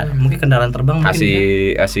lagi ya? Mungkin kendaraan terbang mungkin.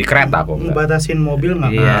 Kasih kereta kok. Batasin mobil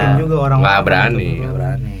nggak mungkin juga orang. Nggak berani.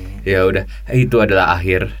 Ya udah, itu adalah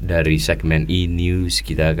akhir dari segmen E-News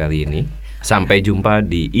kita kali ini. Sampai jumpa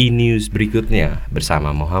di E-News berikutnya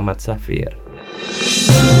bersama Muhammad Safir.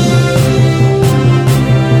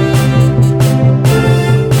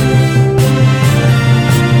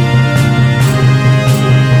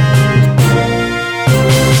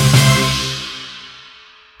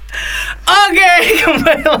 Oke,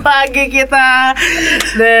 kembali lagi kita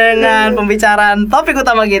dengan pembicaraan topik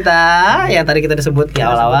utama kita yang tadi kita disebut di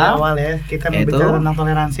awal-awal ya, kita membicarakan tentang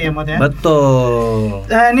toleransi ya, Mod ya. Betul.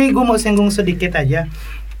 Ini gue mau singgung sedikit aja.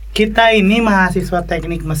 Kita ini mahasiswa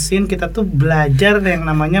teknik mesin, kita tuh belajar yang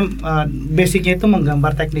namanya basicnya itu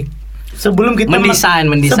menggambar teknik. Sebelum kita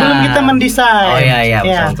mendesain. Sebelum kita mendesain. Oh iya, ya.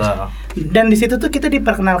 betul. Dan di situ tuh kita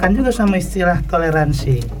diperkenalkan juga sama istilah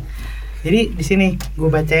toleransi. Jadi di sini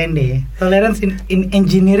gue bacain deh. Tolerance in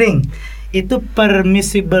engineering itu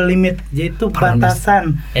permissible limit, yaitu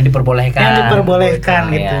batasan yang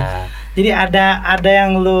diperbolehkan gitu. Ya. Jadi ada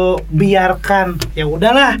yang lu biarkan, ya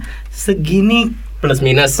udahlah segini plus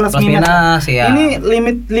minus ya. Ini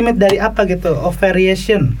limit dari apa gitu? Of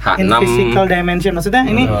variation in physical dimension. Maksudnya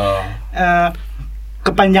ini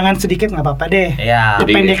kepanjangan sedikit nggak apa-apa deh. Iya.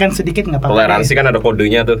 Kependekan sedikit nggak apa-apa. Toleransi kan ada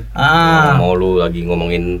kodenya tuh. Ah. Mau lu lagi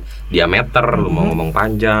ngomongin diameter, lu mau ngomong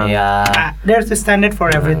panjang. Iya. There's a standard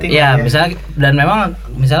for everything. Iya, ya. misalnya dan memang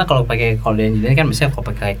misalnya kalau pakai kode engineering kan misalnya kalau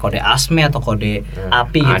pakai kode ASME atau kode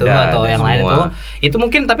API gitu atau ada yang lain semua. itu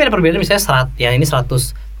mungkin tapi ada perbedaan misalnya yang ini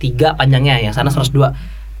 103 panjangnya, yang sana 102.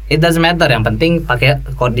 It doesn't matter, yang penting pakai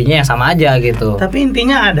kodenya yang sama aja gitu. Tapi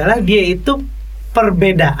intinya adalah dia itu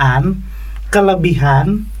perbedaan,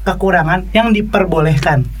 kelebihan, kekurangan yang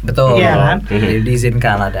diperbolehkan. Betul. Iya kan? Jadi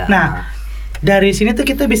diizinkan ada. Nah, dari sini tuh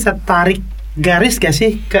kita bisa tarik garis gak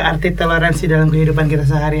sih ke arti toleransi dalam kehidupan kita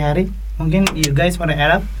sehari-hari? Mungkin you guys wanna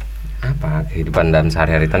add up? Apa kehidupan dan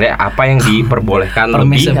sehari-hari? Tanda apa yang diperbolehkan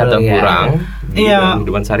lebih Permissible, atau ya. kurang di Iya. dalam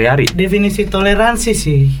kehidupan sehari-hari? Definisi toleransi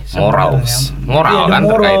sih Moral sebenarnya. Iya, kan the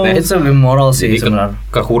moral. terkaitnya. It's lebih moral sih Jadi sebenarnya.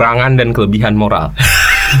 kekurangan dan kelebihan moral.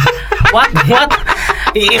 What?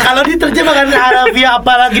 Kalau diterjemahkan harafiah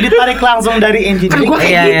apalagi ditarik langsung dari engineering. Kan gua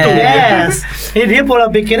kayak gitu. Yes. Dia pola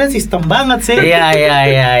pikirnya sistem banget sih.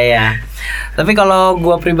 Iya. Tapi kalau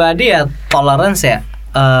gua pribadi ya tolerance ya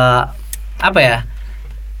apa ya?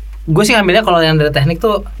 Gue sih ngambilnya kalau yang dari teknik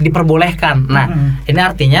tuh diperbolehkan. Nah, ini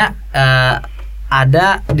artinya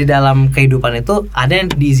ada di dalam kehidupan itu ada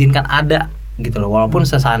yang diizinkan ada gitu loh. Walaupun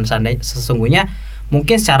sesungguhnya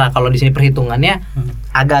mungkin secara kalau di sini perhitungannya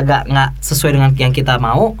agak-agak nggak sesuai dengan yang kita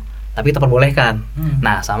mau, tapi kita perbolehkan.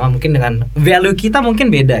 Nah, sama mungkin dengan value kita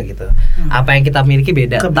mungkin beda gitu. Apa yang kita miliki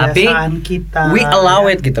beda, tapi Kebiasaan kita. we allow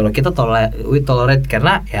it gitu loh. Kita we tolerate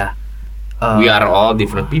karena ya We are all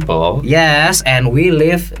different people. yes, and we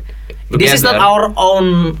live. This is not Together. our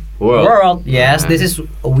own World. world. Yes, this is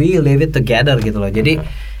we live it together gitu loh. Jadi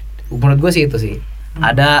menurut gue sih itu sih.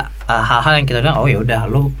 Ada hal-hal yang kita bilang oh ya udah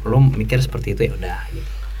lu mikir seperti itu ya udah gitu.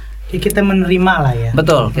 Ya, kita menerima lah ya.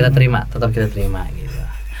 Betul, kita terima, tetap kita terima gitu.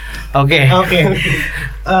 Oke. Oke.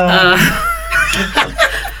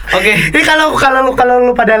 Ini kalau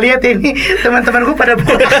lu pada lihat ini teman-teman gue pada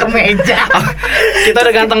buka kemeja. Kita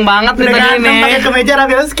udah ganteng banget nih Udah tadi ganteng nih. pakai kemeja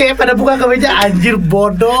rapi terus kayak pada buka kemeja anjir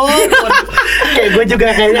bodoh. Kayak gue juga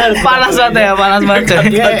kayaknya harus Panas banget ya, panas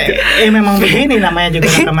banget. Ya, memang begini namanya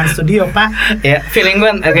juga rekaman studio, Pak. Ya, feeling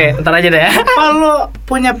gue. Oke, ntar aja deh ya. Pak, lu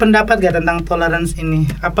punya pendapat gak tentang toleransi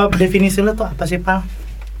ini? Apa definisi lu tuh apa sih, Pak?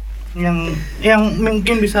 Yang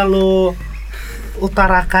mungkin bisa lu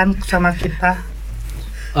utarakan sama kita.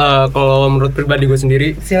 Kalau menurut pribadi gue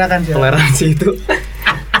sendiri, Silakan. toleransi itu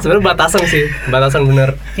sebenarnya batasan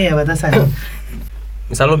bener. Iya, batasan.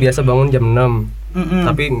 Misal lo biasa bangun jam 6,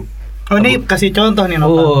 tapi ini kasih contoh nih,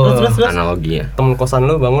 Nopal. Terus. Analoginya. temen kosan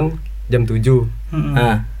lo bangun jam 7.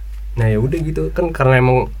 Nah, Nah ya udah gitu kan, karena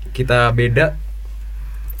emang kita beda,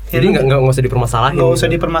 jadi nggak usah dipermasalahin. Nggak usah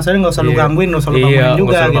dipermasalahin, nggak usah lu Iya. gangguin, nggak usah lu Iya, bangunin nggak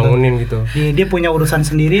juga usah lu gitu. bangunin gitu. Dia punya urusan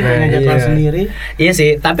sendiri, Nah, punya jadwal iya. sendiri. iya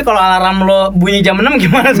sih. Tapi kalau alarm lo bunyi jam 6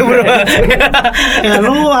 gimana tuh, Bro? Ya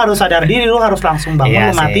lu harus sadar diri, lu harus langsung bangun,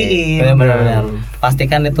 Iya lu matiin. Benar-benar.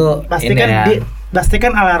 Pastikan itu ini ya.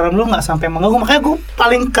 Pastikan alarm lu nggak sampai mengganggu. Makanya gue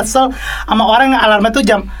paling kesel sama orang yang alarmnya tuh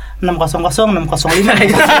jam 6.00, 6.05.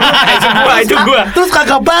 Itu gua. Terus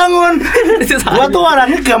kagak bangun. Gua tuh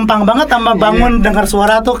orangnya gampang banget sama bangun dengar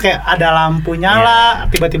suara tuh kayak ada lampu nyala,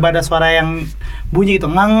 tiba-tiba ada suara yang bunyi gitu,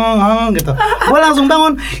 ngang gitu. Gua langsung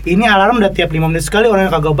bangun. Ini alarm udah tiap 5 menit sekali, orang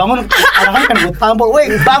yang kagak bangun, orang kan gue tampol,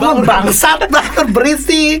 "Woi, bangun bangsat, banget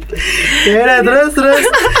berisik." Ya udah, terus.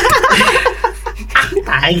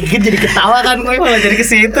 Tai, jadi ketawa kan gue. Malah jadi ke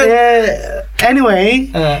situ. Anyway,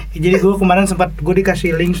 jadi gue kemarin sempat gue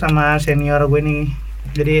dikasih link sama senior gue nih.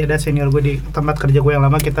 Jadi ada senior gue di tempat kerja gue yang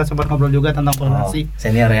lama, kita sempat ngobrol juga tentang toleransi.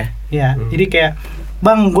 Senior ya. Ya, jadi kayak,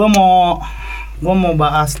 "Bang, gue mau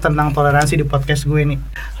bahas tentang toleransi di podcast gue nih."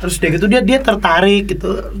 Terus dia gitu, dia tertarik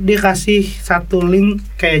gitu. Dia kasih satu link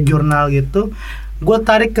kayak jurnal gitu. Gue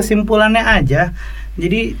tarik kesimpulannya aja.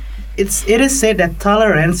 Jadi it is said that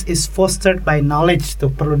tolerance is fostered by knowledge.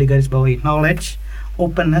 Tuh perlu digarisbawahi, knowledge,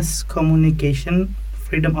 openness, communication,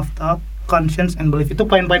 freedom of thought, conscience and belief. Itu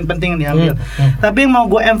poin-poin penting yang diambil. Tapi yang mau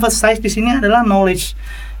gue emphasize di sini adalah knowledge.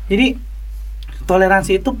 Jadi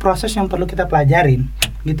toleransi itu proses yang perlu kita pelajarin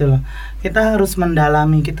gitu loh. Kita harus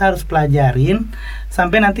mendalami, kita harus pelajarin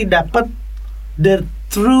sampai nanti dapat the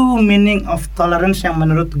true meaning of tolerance, yang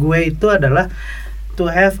menurut gue itu adalah to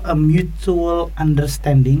have a mutual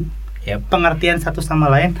understanding, pengertian satu sama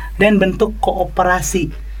lain, dan bentuk kooperasi,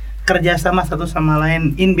 kerjasama satu sama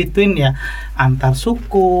lain in between ya, antar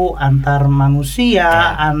suku, antar manusia,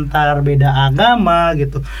 antar beda agama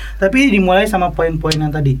gitu. Tapi dimulai sama poin-poin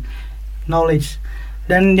yang tadi, knowledge.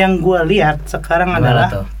 Dan yang gue lihat sekarang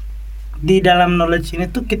adalah di dalam knowledge ini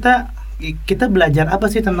tuh kita kita belajar apa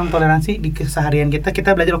sih tentang toleransi di keseharian kita.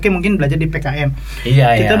 Kita belajar, mungkin belajar di PKN.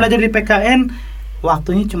 Iya. Kita belajar di PKN,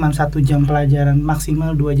 waktunya cuma 1 jam pelajaran,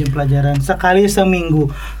 maksimal 2 jam pelajaran sekali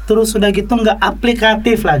seminggu. Terus sudah gitu nggak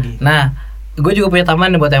aplikatif lagi. Nah, gue juga punya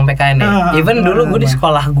teman nih buat yang PKN nih. Even dulu gue di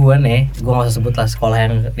sekolah gue nih, gue nggak usah sebut lah sekolah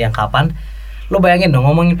yang kapan. Lo bayangin dong,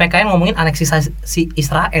 ngomongin PKN, ngomongin aneksasi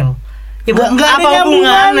Israel. Ya, Nggak apa ada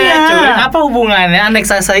hubungannya, hubungannya. cuy? Apa hubungannya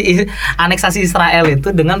aneksasi Israel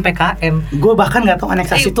itu dengan PKN? Gue bahkan nggak tahu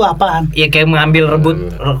aneksasi itu apaan. Ya kayak mengambil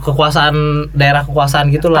rebut kekuasaan, daerah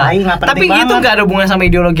kekuasaan gitulah. Tai, nggak Tapi penting itu banget. nggak ada hubungan sama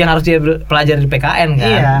ideologi yang harus dia pelajari di PKN kan.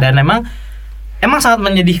 Iya. Dan emang sangat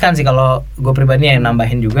menyedihkan sih kalau gue pribadi yang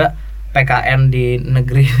nambahin juga PKN di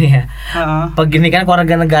negeri ini ya. Begini kan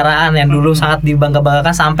kewarganegaraan yang dulu sangat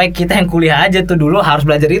dibangga-banggakan, sampai kita yang kuliah aja tuh dulu harus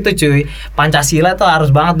belajar itu cuy. Pancasila tuh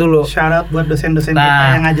harus banget dulu. Shout out buat dosen-dosen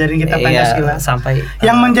kita yang ngajarin kita Pancasila. Iya, sampai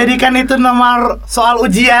yang menjadikan itu nomor soal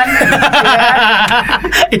ujian.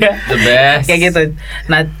 Iya. The best. Kayak gitu.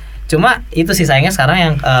 Nah, cuma itu sih sayangnya sekarang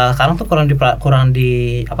yang sekarang tuh kurang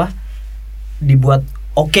dibuat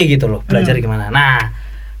oke gitu loh, belajar gimana. Nah,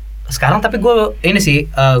 sekarang tapi gue ini sih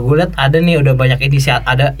gue lihat ada nih udah banyak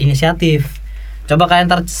inisiatif. Coba kalian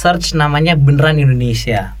search namanya Beneran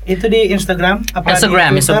Indonesia. Itu di Instagram apa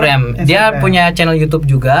Instagram. di Twitter? Dia punya channel YouTube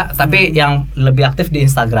juga, tapi yang lebih aktif di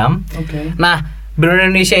Instagram. Oke. Nah,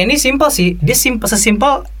 Beneran Indonesia ini simpel sih. Dia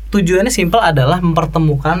sesimpel, tujuannya simpel adalah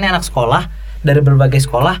mempertemukan anak sekolah dari berbagai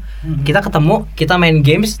sekolah. Kita ketemu, kita main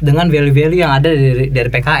games dengan value-value yang ada dari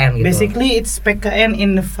PKN gitu. Basically it's PKN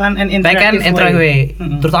in the fun and interactive PKN way.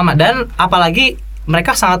 Terutama, dan apalagi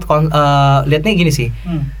mereka sangat lihatnya gini sih.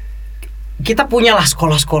 Kita punyalah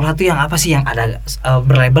sekolah-sekolah tuh yang apa sih yang ada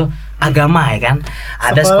berlabel agama ya kan.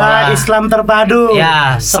 Ada sekolah Islam terpadu.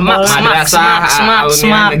 Ya, semak ya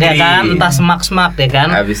kan, entah semak ya kan.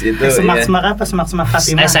 Habis itu Semak apa? Semak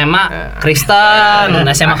Fatimah. SMA Kristen,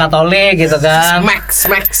 SMA Katolik gitu kan. Smack.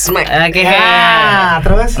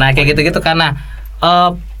 Terus? Nah, kayak gitu-gitu karena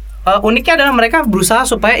uniknya adalah mereka berusaha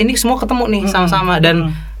supaya ini semua ketemu nih sama-sama.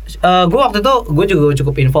 Dan gue waktu itu gue juga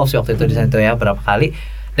cukup involved sih waktu itu di sana tuh ya berapa kali.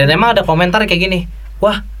 Dan emang ada komentar kayak gini,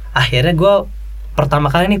 wah akhirnya gue pertama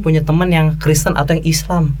kali nih punya teman yang Kristen atau yang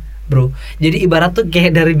Islam, bro. Jadi ibarat tuh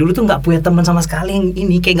kayak dari dulu tuh nggak punya teman sama sekali yang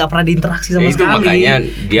ini, kayak nggak pernah diinteraksi sama itu sekali. makanya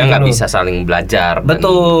dia nggak bisa saling belajar.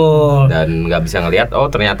 Betul. Dan nggak bisa ngelihat, oh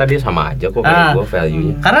ternyata dia sama aja kok kayak gue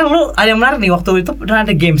value-nya. Karena lu ada yang menarik nih, waktu itu pernah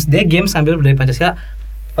ada games, dia games sambil dari Pancasila.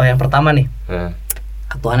 Yang pertama nih,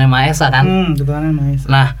 Ketuhanan Yang Maha Esa kan. Ketuhanan Yang Maha Esa.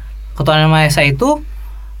 Nah, Ketuhanan Yang Maha Esa itu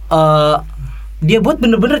dia buat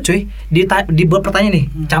bener-bener cuy, dibuat pertanyaan nih,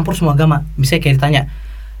 campur semua agama. Misalnya kayak ditanya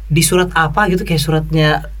di surat apa gitu, kayak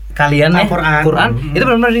suratnya kalian ya, Quran. Itu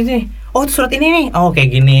benar-benar di sini. Oh, itu surat ini nih. Oh,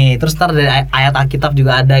 kayak gini. Terus ntar dari ayat Alkitab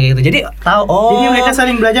juga ada gitu. Jadi tahu. Oh, jadi mereka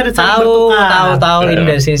saling belajar dan saling bertukar. Tahu ini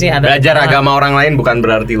dari sini ada. Belajar agama orang lain bukan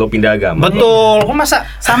berarti lo pindah agama. Betul. Kok masa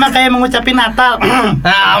sama kayak mengucapin Natal.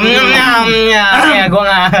 Ya, gue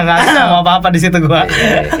nggak mau apa-apa di situ gue.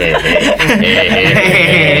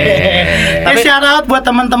 Tapi shout out buat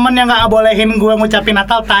teman-teman yang nggak bolehin gue ngucapin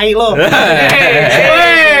Natal, tai lo.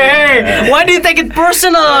 Why do you take it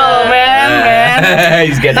personal, man?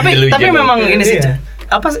 Tapi memang ini sih.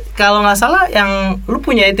 Apa kalau nggak salah yang lu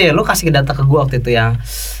punya itu ya, lu kasih ke data ke gue waktu itu yang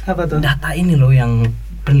apa tuh? Data ini lo yang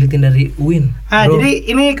penelitian dari UIN. Jadi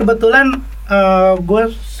ini kebetulan gue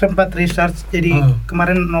sempat research. Jadi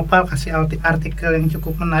kemarin Nopal kasih artikel yang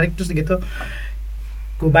cukup menarik, terus gitu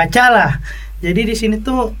gue baca lah. Jadi di sini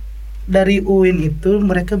tuh dari UIN itu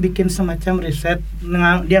mereka bikin semacam riset,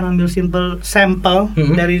 dia ngambil sampel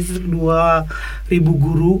dari 2.000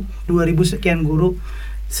 guru, 2.000 sekian guru,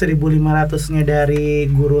 1.500-nya dari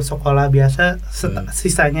guru sekolah biasa,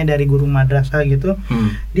 sisanya dari guru madrasah gitu.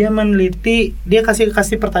 Dia meneliti, dia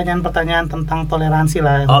kasih pertanyaan-pertanyaan tentang toleransi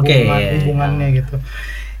lah, hubungannya gitu.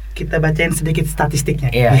 Kita bacain sedikit statistiknya,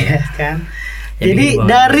 kan. Jadi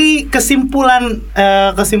dari kesimpulan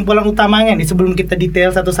utamanya nih, sebelum kita detail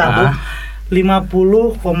satu-satu,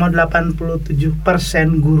 50,87%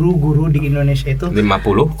 guru-guru di Indonesia itu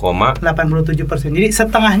 50,87%. Jadi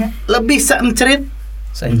setengahnya lebih seencrit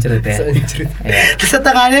ya.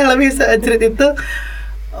 Setengahnya lebih seencrit itu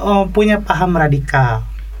punya paham radikal.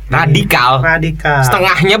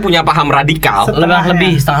 Setengahnya punya paham radikal.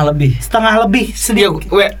 Setengah lebih sedikit.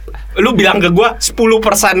 Lu bilang ke gua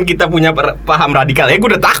 10% kita punya paham radikal. Ya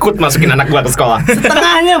gua udah takut masukin anak gua ke sekolah.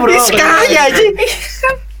 Setengahnya, bro. Sekaya aja.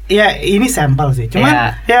 Ya ini sampel sih.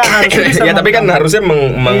 Cuman ya harusnya bisa. Ya tapi kan harusnya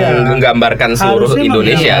menggambarkan seluruh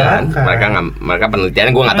Indonesia kan. Mereka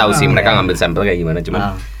penelitiannya gua nggak tahu sih mereka ngambil sampel kayak gimana,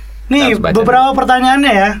 cuman nih beberapa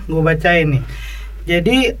pertanyaannya ya, gua bacain nih.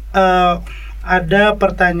 Jadi ada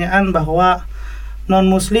pertanyaan bahwa non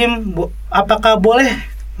muslim apakah boleh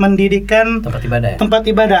mendirikan tempat ibadah ya? Tempat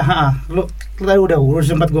ibadah, lu tadi udah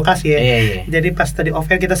sempat gue kasih ya. Iya. Jadi pas tadi off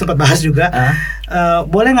air kita sempat bahas juga.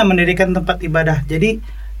 Boleh nggak mendirikan tempat ibadah? Jadi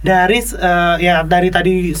dari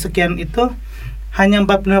tadi sekian itu hanya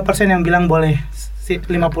 45% yang bilang boleh.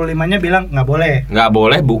 55-nya bilang nggak boleh. Nggak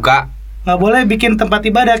boleh buka. Nggak boleh bikin tempat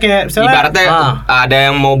ibadah kayak misalnya. Ibaratnya ada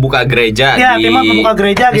yang mau buka gereja ya, di. mau buka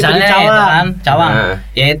gereja gitu di misalnya Cawang. Cawang.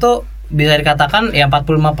 Ya itu bisa dikatakan ya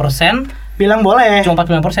 45% bilang boleh. Cuma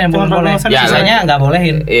 45% yang boleh. Ya, sisanya nggak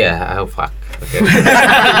bolehin. Iya, fuck. Okay.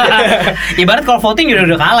 Ibarat kalau voting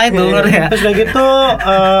udah kalah itu. Ya. Terus udah gitu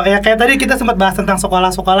ya kayak tadi kita sempat bahas tentang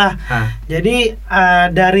sekolah-sekolah. Jadi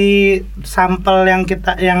dari sampel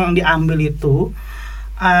yang diambil itu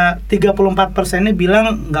 34%-nya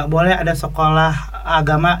bilang nggak boleh ada sekolah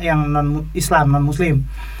agama yang non Islam, non Muslim.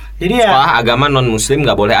 Jadi sekolah agama non Muslim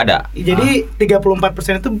nggak boleh ada. Jadi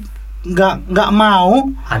 34% itu nggak mau.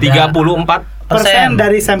 34%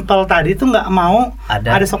 dari sampel tadi itu nggak mau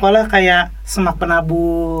ada sekolah kayak Semak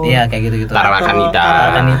Penabur. Iya kayak gitu-gitu. Tarakanita.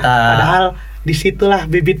 Padahal disitulah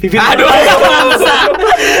bibit-bibit.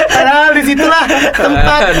 Padahal disitulah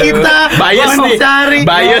tempat kita mencari.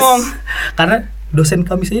 Bias. Karena dosen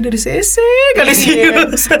kami saja dari CC kali sih.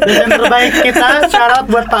 Dosen terbaik kita, syarat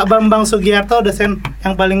buat Pak Bambang Sugiarto, dosen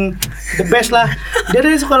yang paling the best lah. Dia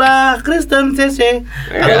dari sekolah Kristen CC.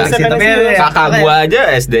 Kakak gua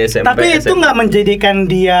aja SD SMP. Tapi itu nggak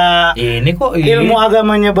menjadikan dia ilmu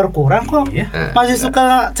agamanya berkurang kok. Masih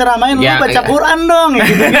suka ceramain lu baca Quran dong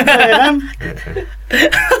gitu ya kan.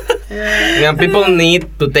 Yeah, people need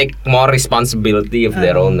to take more responsibility of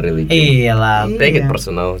their own religion. Iyalah. Take it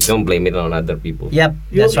personal. Don't blame it on other people. Yep,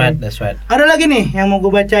 that's right. Ada lagi nih yang mau gue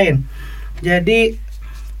bacain. Jadi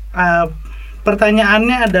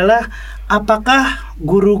pertanyaannya adalah apakah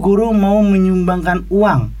guru-guru mau menyumbangkan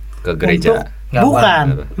uang ke gereja?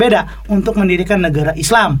 Bukan, beda, untuk mendirikan negara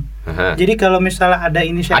Islam. Jadi kalau misalnya ada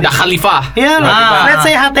inisiatif, ada khalifah. Ya, let's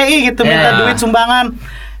say HTI gitu minta duit sumbangan.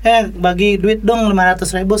 Bagi duit dong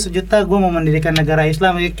 500.000 1 juta, gue mau mendirikan negara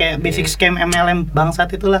Islam, kayak basic scam MLM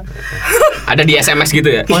bangsat itulah. Ada di SMS gitu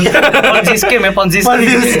ya. Ponzi scheme.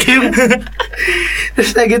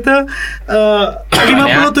 Terus kayak gitu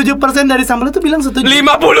 57% dari sampel itu bilang setuju.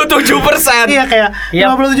 57%. Iya kayak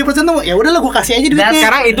 57% tuh ya udahlah gue kasih aja duitnya. Dan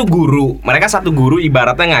sekarang itu guru. Mereka satu guru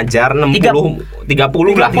ibaratnya ngajar 30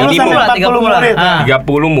 lah. 30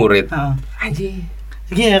 murid. Anjing.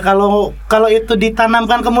 Iya, kalau itu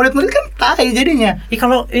ditanamkan ke murid-murid kan tai jadinya.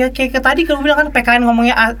 Kalau ya kayak tadi kalau bilang kan PKN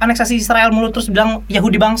ngomongnya aneksasi Israel mulu terus bilang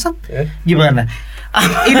Yahudi bangsat. Gimana?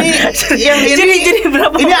 Ini jadi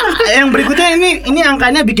berapa? Ini yang berikutnya ini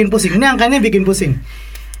angkanya bikin pusing.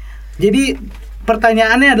 Jadi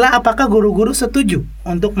pertanyaannya adalah apakah guru-guru setuju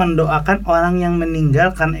untuk mendoakan orang yang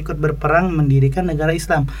meninggal karena ikut berperang mendirikan negara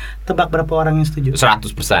Islam? Tebak berapa orang yang setuju?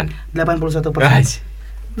 100%. 81%.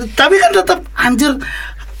 Tapi kan tetap anjir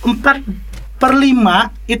 4/5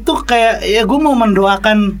 itu kayak ya gue mau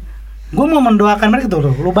mendoakan mereka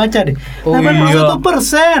tuh. Lu baca deh.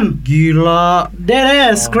 81%. Gila.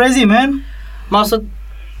 That is crazy, man. Maksud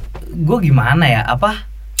gue gimana ya? Apa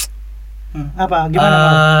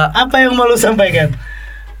yang mau lu sampaikan?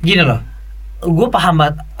 Gini loh. Gue paham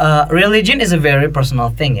banget religion is a very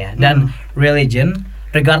personal thing ya. Dan religion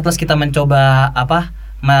regardless kita mencoba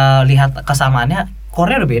melihat kesamaannya,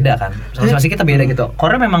 Korea udah beda kan, masing-masing kita beda gitu.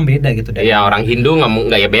 Korea memang beda gitu. Iya, orang Hindu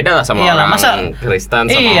nggak ya beda lah sama orang Kristen,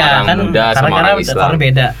 sama orang kan, Buddha, sama orang Islam. Korea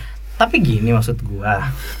beda. Tapi gini maksud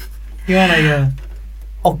gua. Gimana ya?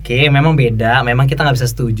 Oke, memang beda. Memang kita nggak bisa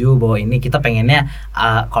setuju bahwa ini kita pengennya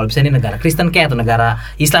kalau bisa ini negara Kristen kayak atau negara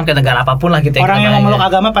Islam kayak negara apapun lah gitu. Orang yang memeluk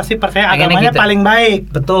agama pasti percaya agamanya gitu. Paling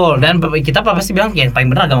baik. Betul. Dan kita pasti bilang ya paling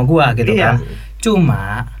benar agama gua gitu kan.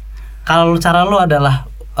 Cuma kalau cara lu adalah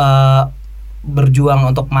berjuang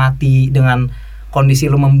untuk mati dengan kondisi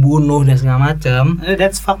lu membunuh dan segala macam,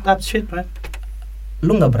 that's fucked up shit, right?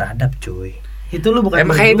 Lu nggak beradab, cuy. Itu lu bukan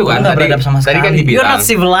makanya itu kan nggak beradab sama sekali. Tadi kan dibilang you're not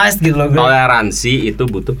civilized gitu loh. Toleransi itu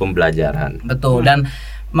butuh pembelajaran. Betul. Dan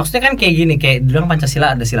maksudnya kan kayak gini, kayak dibilang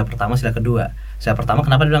Pancasila ada sila pertama, sila kedua. Sila pertama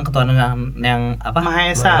kenapa dibilang ketuhanan yang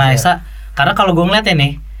Maha Esa? Karena kalau gue ngeliat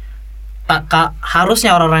ini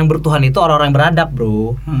harusnya orang-orang yang bertuhan itu orang-orang yang beradab,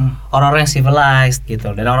 bro. Orang-orang yang civilized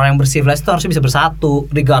gitu. Dan orang yang bercivilized itu harusnya bisa bersatu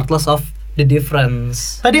regardless of the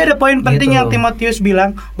difference. Tadi ada poin penting yang Timotius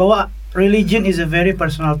bilang bahwa religion is a very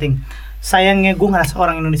personal thing. Sayangnya gue ngerasa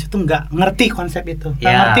orang Indonesia tuh nggak ngerti konsep itu,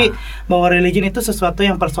 nggak ngerti bahwa religion itu sesuatu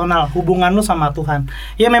yang personal, hubungan lu sama Tuhan.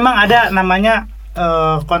 Ya memang ada namanya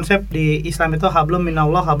konsep di Islam itu hablum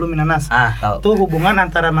minallah hablum minanas. Tahu. Itu hubungan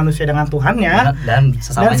antara manusia dengan Tuhannya dan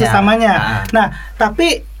sesamanya. Nah,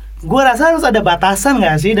 tapi gue rasa harus ada batasan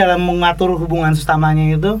nggak sih dalam mengatur hubungan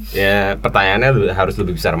sesamanya itu? Ya, pertanyaannya harus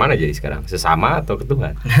lebih besar mana jadi sekarang? Sesama atau ke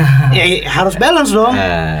Tuhan? Ya harus balance dong.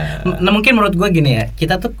 Nah, mungkin menurut gue gini ya,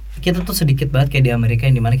 kita tuh sedikit banget kayak di Amerika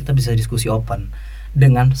yang dimana kita bisa diskusi open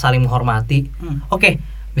dengan saling menghormati.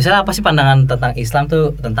 Oke. Misalnya apa sih pandangan tentang Islam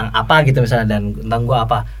tuh tentang apa gitu misalnya, dan tentang gua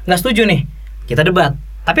apa nggak setuju nih, kita debat,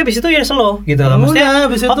 tapi abis itu ya slow gitu. Maksudnya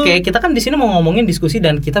oke, kita kan di sini mau ngomongin diskusi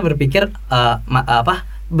dan kita berpikir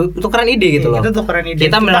tukeran ide gitu loh.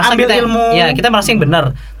 Kita merasa kita ilmu. Ya kita merasa yang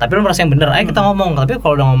benar, tapi lu merasa yang benar, ayo kita ngomong. Tapi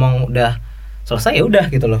kalau udah ngomong udah selesai ya udah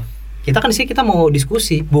gitu loh. Kita kan di sini kita mau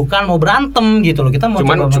diskusi, bukan mau berantem gitu loh. Kita mau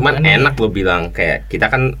cuman enak lo bilang kayak kita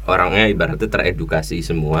kan orangnya ibaratnya teredukasi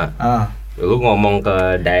semua. Lu ngomong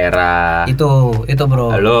ke daerah itu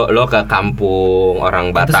bro, lo ke kampung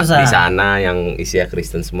orang Batak di sana yang isinya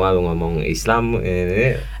Kristen semua, lu ngomong Islam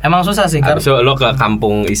ini emang susah sih. So, lo ke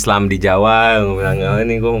kampung Islam di Jawa, lu bilang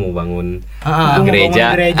ini gue mau bangun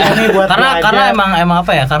gereja nih buat karena emang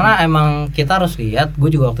apa ya, karena emang kita harus lihat.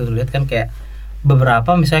 Gue juga waktu itu lihat kan kayak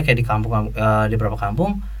beberapa misalnya kayak di kampung di beberapa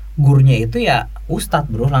kampung gurunya itu ya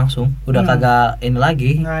ustadz bro, langsung udah kagak ini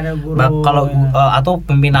lagi. Nggak ada guru. Kalau atau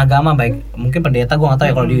pemimpin agama, baik mungkin pendeta, gue nggak tahu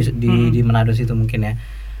ya kalau di Manado situ mungkin ya.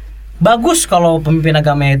 Bagus kalau pemimpin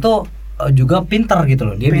agama itu juga pinter gitu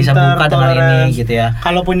loh, dia bisa buka dengan ini gitu ya.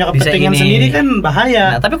 Kalau punya kepentingan sendiri kan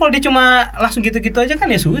bahaya. Nah, tapi kalau dia cuma langsung gitu-gitu aja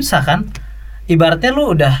kan ya susah kan. Ibaratnya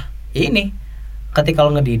lu udah ya ini, ketika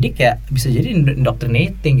lo ngedidik ya bisa jadi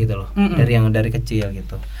indoctrinating gitu loh, dari kecil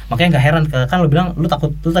gitu. Makanya nggak heran kan lu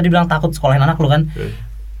tadi bilang takut sekolahin anak lu kan.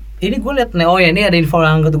 Ini gue liat nih, oh ya ini ada info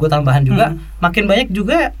yang gue tambahan juga. Makin banyak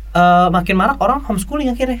juga makin marak orang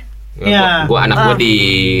homeschooling akhirnya. Ya. Gue anak gue di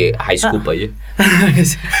high school aja.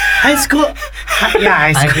 High school.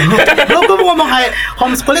 High school. Gue mau ngomong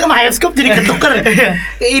homeschooling sama high school jadi ketuker.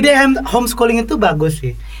 Ide homeschooling itu bagus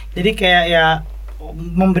sih. Jadi kayak ya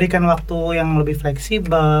memberikan waktu yang lebih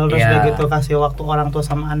fleksibel, terus begitu kasih waktu orang tua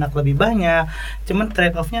sama anak lebih banyak. Cuman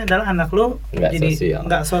trade off-nya adalah anak lu jadi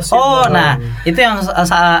nggak sosial. Oh, nah itu yang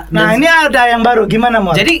ini ada yang baru gimana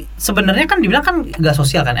Mo? Jadi sebenarnya kan dibilang kan nggak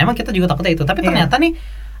sosial kan. Emang kita juga takutnya itu. Tapi ternyata nih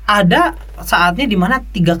ada saatnya dimana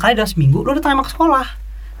 3 kali dalam seminggu lu datang ke sekolah.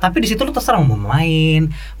 Tapi di situ lu terserah mau main,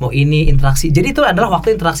 mau ini interaksi. Jadi itu adalah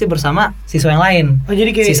waktu interaksi bersama siswa yang lain. Oh, jadi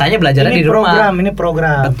kayak sisanya belajarnya di rumah. Ini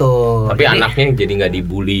program. Betul. Tapi anaknya jadi nggak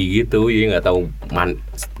dibully gitu, ya nggak tahu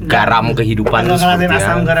garam kehidupan itu seperti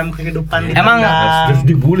asam garam kehidupan. Emang harus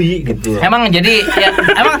dibully gitu. Emang jadi ya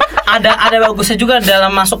emang ada bagusnya juga dalam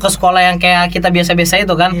masuk ke sekolah yang kayak kita biasa-biasa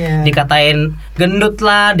itu kan. Dikatain gendut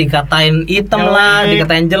lah, dikatain hitam lah,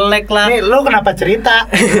 dikatain jelek lah. Nih lu kenapa cerita?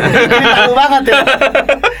 Cerita lu banget ya.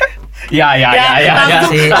 Ya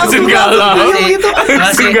sih. Langsung galau.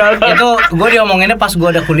 Itu gue diomonginnya pas gue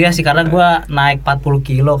ada kuliah sih, karena gue naik 40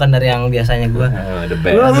 kilo kan dari yang biasanya gue.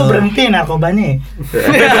 Lu berhenti narkobanya.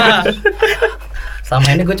 Sama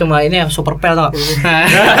ini gue cuma ini yang super pel tau gak?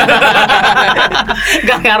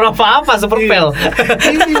 Gak ngaruh apa-apa super pel.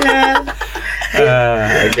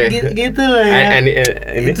 Gitu loh ya.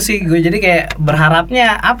 Itu sih gue jadi kayak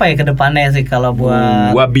berharapnya apa ya ke depannya sih kalau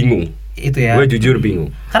buat. Gua bingung. Itu ya. Gue jujur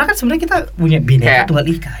bingung. Karena kan sebenarnya kita punya Bhinneka Tunggal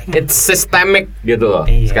Ika. It's systemic gitu loh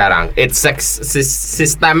sekarang. It's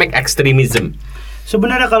systemic extremism.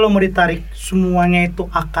 Sebenarnya kalau mau ditarik semuanya itu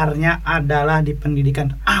akarnya adalah di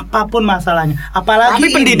pendidikan. Apapun masalahnya. Apalagi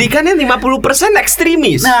tapi pendidikannya 50%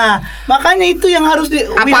 ekstremis. Nah, makanya itu yang harus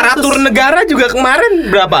aparatur negara juga kemarin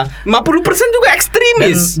berapa? 50% juga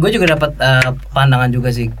ekstremis. Dan gue juga dapat pandangan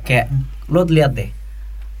juga sih, kayak lo lihat deh.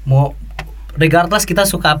 Mau regardless kita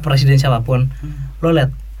suka presiden siapapun, lo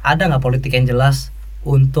lihat ada nggak politik yang jelas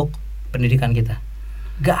untuk pendidikan kita?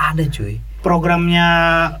 Gak ada cuy. Programnya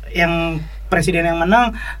yang presiden yang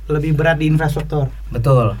menang lebih berat di infrastruktur.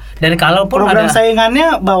 Betul. Dan kalaupun program ada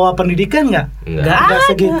saingannya bawa pendidikan nggak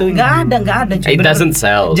ada cuy. It doesn't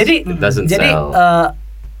sell. Jadi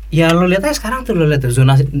ya lo lihat aja sekarang tuh, lo lihat tuh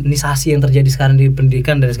zonisasi yang terjadi sekarang di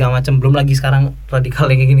pendidikan dan segala macam, belum lagi sekarang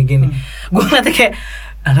radikal yang gini-gini. Gue ngeliatnya kayak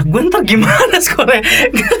anak gue ntar gimana sekolahnya.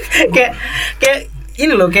 kayak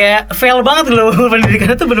ini loh, kayak fail banget loh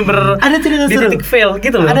pendidikan itu, bener-bener ada cerita seru fail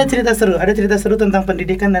gitu loh. Ada cerita seru tentang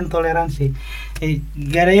pendidikan dan toleransi.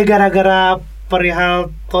 Gara-gara perihal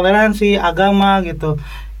toleransi agama gitu.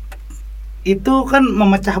 Itu kan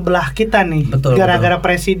memecah belah kita nih. Betul, gara-gara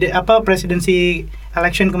presidensi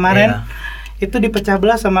election kemarin. Itu dipecah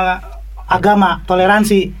belah sama agama,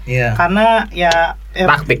 toleransi. Karena ya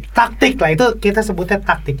taktik lah, itu kita sebutnya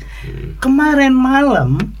taktik. Kemarin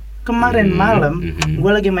malam kemarin malam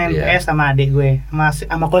gue lagi main PS sama adik gue,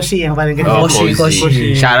 sama Koshi yang paling kecil. Oh,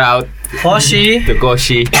 Koshi. Shout out Koshi. to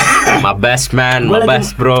Koshi, my best man, my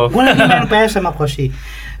best bro. Gue lagi main PS sama Koshi.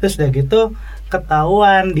 Terus udah gitu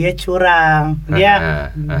ketahuan dia curang.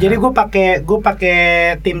 Jadi gue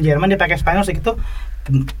pakai tim Jerman, dia pakai Spanyol segitu.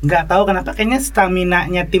 Nggak tahu kenapa kayaknya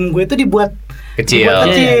stamina-nya tim gue itu dibuat kecil.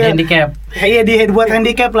 Handicap. Iya, dibuat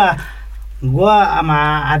handicap lah. Gua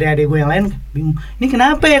sama adik-adik gue yang lain bingung. Ini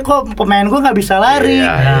kenapa ya kok pemain gue nggak bisa lari?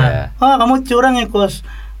 Oh, kamu curang ya, Kos.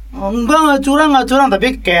 Oh, nggak curang,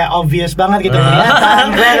 tapi kayak obvious banget gitu.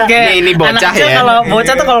 Kayak ini bocah ya. Kalau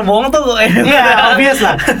bocah tuh kalau bohong tuh iya, obvious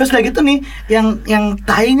lah. Terus udah gitu nih, yang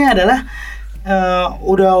tainya adalah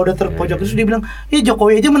udah terpojok, terus dia bilang, "Ya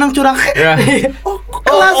Jokowi aja menang curang."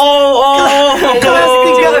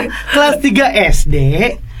 Kelas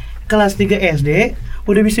 3 SD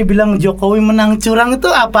udah bisa bilang Jokowi menang curang, itu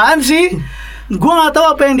apaan sih? Gua nggak tahu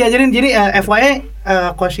apa yang diajarin. Jadi FYI,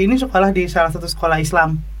 Koshi ini sekolah di salah satu sekolah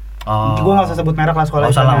Islam. Gua nggak usah sebut merek lah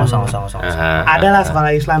sekolah Islam. Adalah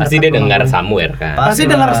sekolah Islam. Pasti dia dengar somewhere kan. Pasti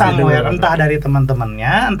dengar somewhere, entah dari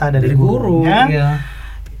teman-temannya, entah dari gurunya.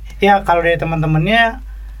 Ya kalau dari temannya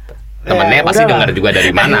pasti dengar juga dari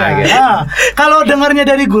mana gitu. Kalau dengarnya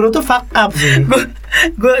dari guru tuh fuck up sih.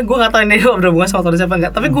 Gue nggak tahu ini udah hubungan sama tulis apa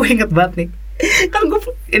enggak, tapi gue inget banget nih. Kan gue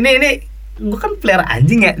gue kan pelihara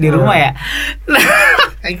anjing ya di rumah ya. Nah,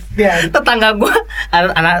 tetangga gue,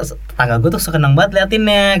 anak tetangga gue tuh seneng banget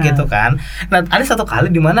liatinnya gitu kan. Nah ada satu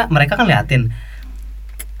kali di mana mereka kan liatin.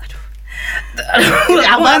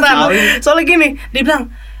 Soalnya gini, dia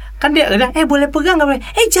bilang, kan dia bilang, boleh pegang nggak boleh?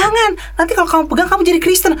 Jangan, nanti kalau kamu pegang kamu jadi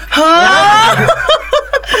Kristen.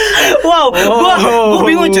 Wow, gue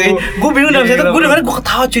bingung cuy, gue bingung dalam situ, gue dengerin gue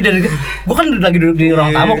ketawa cuy dari, gue kan lagi duduk di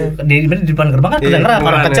ruang tamu di depan gerbang kan kedengeran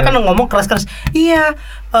orang kecil kan ngomong keras-keras, iya,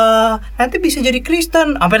 nanti bisa jadi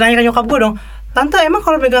Kristen, sampai nanya ke nyokap gue dong. Tante, emang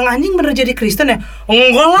kalau pegang anjing bener jadi Kristen ya?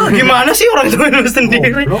 Enggak lah, gimana sih orang itu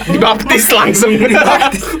sendiri? Dibaptis langsung.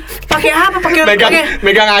 Pakai apa?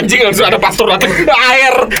 Megang anjing langsung ada pastor datang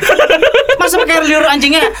air. Masa pakai air liur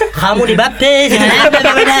anjingnya? Kamu dibaptis ya?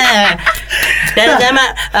 Dan sama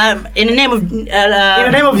in the name of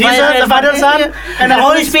Jesus, the Father, Son, and the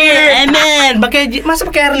Holy Spirit. Amen. Masa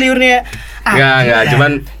pakai air liurnya? Enggak,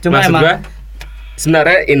 cuman maksud gua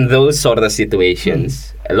sebenarnya in those sort of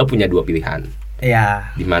situations lo punya dua pilihan.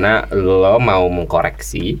 Iya. Dimana lo mau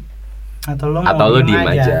mengkoreksi atau lo diem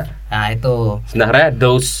aja. Nah itu sebenarnya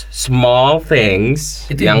those small things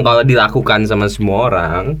itu yang kalau dilakukan sama semua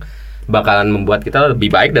orang bakalan membuat kita lebih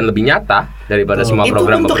baik dan lebih nyata daripada semua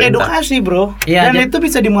program pemerintah. Itu untuk edukasi, bro. Ya, dan itu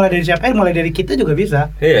bisa dimulai dari siapa? Mulai dari kita juga bisa.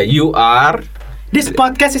 Yeah, you are. This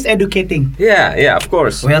podcast is educating. Yeah, of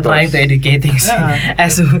course. We are trying to educating.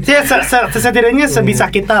 Setidaknya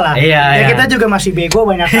sebisa kita lah. Iya. Kita juga masih bego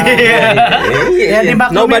banyak hal. Ya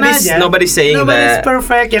dimaklumin aja. Nobody's saying nobody's that.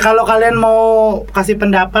 Perfect. Ya kalau kalian mau kasih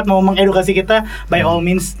pendapat, mau mengedukasi kita, by all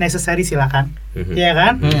means necessary silakan. Iya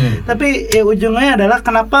kan? Tapi ujungnya adalah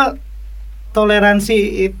kenapa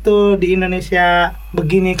toleransi itu di Indonesia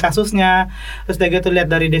begini kasusnya. Terus udah gitu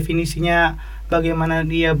lihat dari definisinya, bagaimana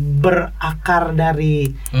dia berakar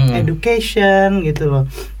dari education gitu loh.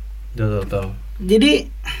 Betul.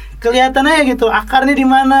 Jadi kelihatan aja gitu akarnya di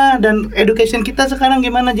mana dan education kita sekarang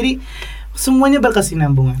gimana. Jadi semuanya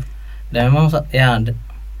berkesinambungan. Dan emang ya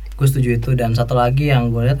gue setuju itu. Dan satu lagi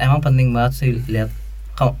yang gue lihat emang penting banget sih lihat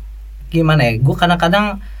kalau gimana ya. Gue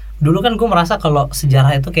kadang-kadang dulu kan gue merasa kalau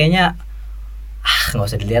sejarah itu kayaknya nggak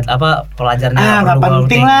usah dilihat apa pelajarannya nggak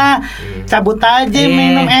penting lah, cabut aja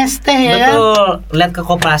minum es teh ya. Betul, lihat ke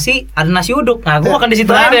koperasi ada nasi uduk, nah gue makan di situ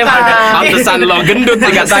aja. Pantesan lo gendut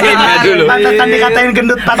dikatain dulu. Pantesan dikatain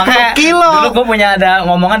gendut 40 kilo. Dulu gue punya ada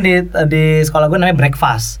ngomongan di sekolah gue namanya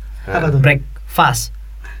breakfast. Apa tuh? Breakfast.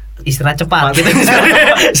 Istirahat cepat gitu.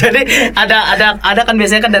 Jadi ada kan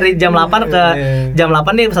biasanya kan dari jam 8 ke jam 8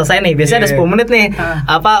 nih selesai nih. Biasanya ada 10 menit nih.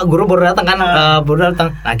 Apa guru baru datang kan, baru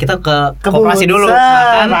datang. Nah, kita ke koperasi dulu.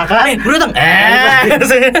 Makan. Guru datang.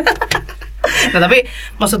 Nah, tapi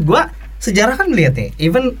maksud gua sejarah kan lihat nih.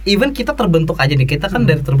 Even kita terbentuk aja nih. Kita kan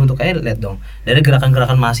dari terbentuk aja lihat dong. Dari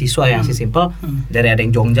gerakan-gerakan mahasiswa yang simple, dari ada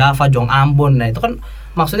yang Jong Java, Jong Ambon. Nah, itu kan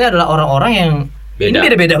maksudnya adalah orang-orang yang ini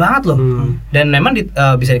beda-beda banget loh. Dan memang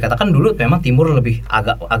bisa dikatakan dulu memang timur lebih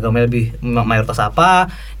agama lebih mayoritas apa,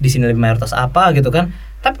 di sini lebih mayoritas apa gitu kan.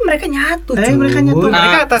 Tapi mereka nyatu.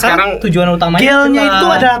 Mereka sekarang tujuan utamanya skillnya itu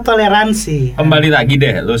adalah toleransi. Kembali lagi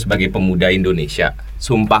deh, lu sebagai pemuda Indonesia,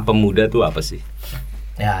 Sumpah Pemuda tuh apa sih?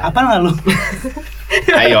 Ya. Apa nggak lu?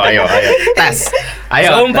 Ayo. Tes.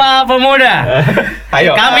 Ayo. Sumpah Pemuda.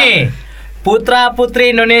 Ayo. Kami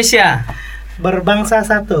putra-putri Indonesia berbangsa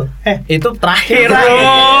satu. Itu terakhir,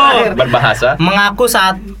 Terakhir. bro. Berbahasa. Mengaku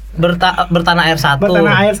saat bertanah air satu.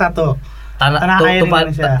 Bertanah air satu. Tanah air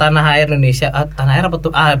Indonesia. Tanah air Indonesia. Tanah air apa tuh?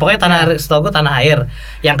 Pokoknya tanah air, setahu gue tanah air.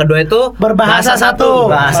 Yang kedua itu Berbahasa satu.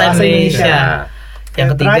 Bahasa Bahasa Indonesia.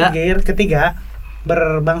 Yang ketiga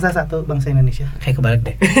berbangsa satu, bangsa Indonesia. Kayak kebalik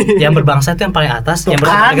deh. Yang berbangsa itu yang paling atas, Tuh yang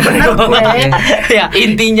kan, bener gue. Ya,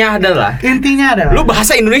 Intinya adalah Intinya lu adalah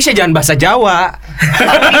bahasa Indonesia jangan bahasa Jawa.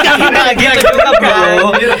 enggak gitu juga,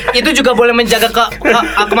 bro. Itu juga boleh menjaga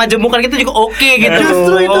kemajemukan kita juga oke gitu.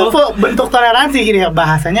 justru itu bentuk toleransi gini ya,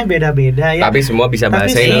 bahasanya beda-beda ya. Tapi semua bisa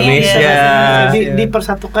bahasa Tapi Indonesia.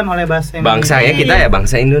 dipersatukan oleh bahasa Indonesia. Bangsanya kita ya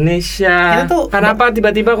bangsa Indonesia. Itu tuh- Kenapa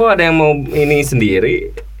tiba-tiba kok ada yang mau ini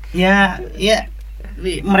sendiri? Ya,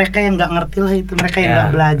 mereka yang nggak ngerti lah itu, mereka yang Ya.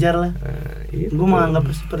 nggak belajar lah. Gitu. Gue menganggap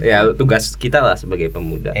seperti Ya tugas kita lah sebagai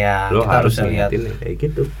pemuda. Ya, Lo kita harus harus lihat. lihatin kayak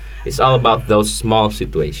gitu. It's all about those small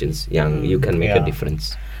situations yang you can make a Ya.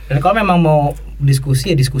 difference. Dan kalau memang mau diskusi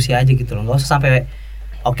ya diskusi aja gitu loh. Enggak usah sampai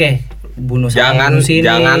bunuh sana, Jangan bunuh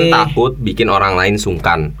sini. takut bikin orang lain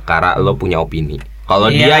sungkan karena lo punya opini. Kalau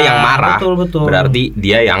Iya, dia yang marah, betul. berarti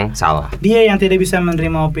dia yang salah. dia yang tidak bisa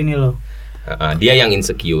menerima opini lo. Dia yang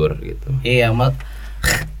insecure gitu. Iya,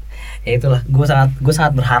 ya itulah. Gue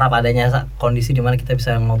sangat berharap adanya kondisi di mana kita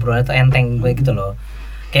bisa ngobrol itu enteng gitu loh.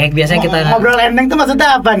 Kayak biasanya kita Ngobrol enteng tuh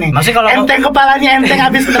maksudnya apa nih? Maksudnya kalau- enteng kepalanya enteng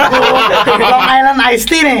habis nemu Long Island Iced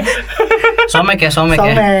Tea nih. somek ya. Somek,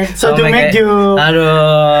 soju ya. meju.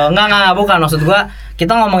 Aduh, enggak bukan maksud gua.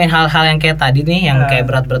 Kita ngomongin hal-hal yang kayak tadi nih, yang kayak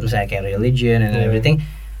berat-berat misalnya kayak religion and everything.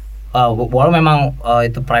 Walau memang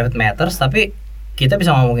itu private matters, tapi kita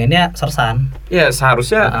bisa ngomonginnya sersan. Ya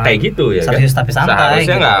seharusnya kayak gitu ya. Serius kan? tapi santai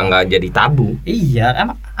Seharusnya gitu. nggak jadi tabu. Iya,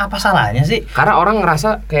 emang apa salahnya sih? Karena orang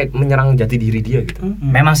ngerasa kayak menyerang jati diri dia gitu.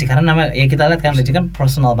 Memang sih karena namanya ya kita lihat kan religion kan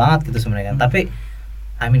personal banget gitu sebenarnya kan. Tapi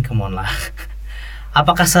I mean come on lah.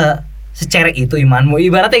 Apakah secerek itu imanmu?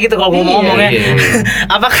 Ibaratnya gitu kalau ngomongnya. Iya.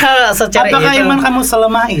 Apakah secerek Apakah itu? iman kamu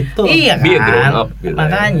selemah itu? Iya kan. Be a grown up gitu ya.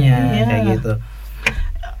 Makanya Iya. kayak gitu.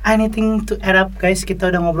 Anything to add up guys, kita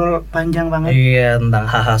udah ngobrol panjang banget. Iya tentang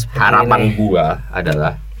hal-hal seperti Harapan ini. gua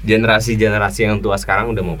adalah generasi-generasi yang tua sekarang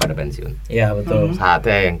udah mau pada pensiun. Iya betul.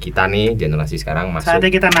 Saatnya yang kita nih generasi sekarang masuk. Saatnya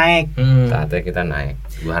kita naik. Saatnya kita naik.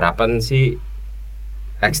 Gua harapan sih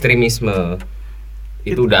ekstremisme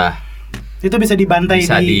itu udah Itu bisa dibantai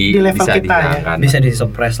bisa di level bisa kita ya. dihilangkan. Bisa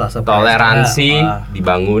disuppress lah. Toleransi Ah.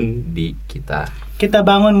 dibangun di kita. Kita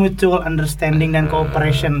bangun mutual understanding dan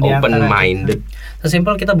cooperation di antara Open minded.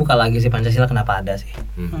 Sesimpel kita buka lagi sih Pancasila kenapa ada sih?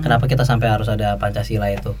 Kenapa kita sampai harus ada Pancasila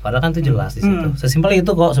itu? Padahal kan itu jelas di situ. Sesimpel itu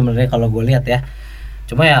kok sebenarnya kalau gue lihat ya.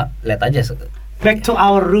 Cuma ya lihat aja. Back to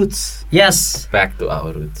our roots. Yes, Back to our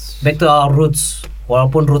roots. back to our roots.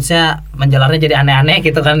 Walaupun rootsnya menjalarnya jadi aneh-aneh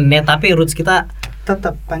gitu kan, tapi roots kita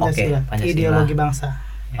Tetap Pancasila, Oke, Pancasila. ideologi bangsa.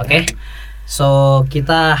 oke. So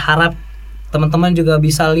kita harap teman-teman juga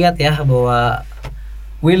bisa lihat ya bahwa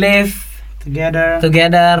we live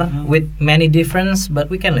together with many difference, but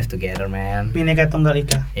we can live together, man. Bhinneka Tunggal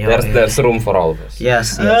Ika. There's room for all of us.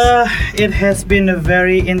 Yes. It has been a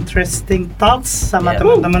very interesting talks sama Yeah.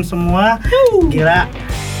 teman-teman semua. Gila,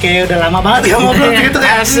 kayak udah lama banget ya ngobrol gitu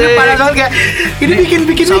kayak Asik. pada banget kayak ini bikin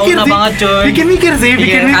mikir Sauna sih. banget, coy. Bikin mikir sih,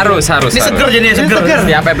 bikin mikir. Harus. Ini seger jadinya, Ini seger. seger.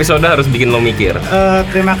 Setiap episode harus bikin lo mikir.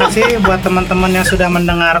 Terima kasih buat teman-teman yang sudah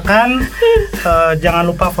mendengarkan. Jangan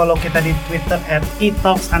lupa follow kita di Twitter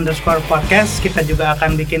 @etalks_podcast. Kita juga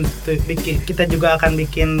akan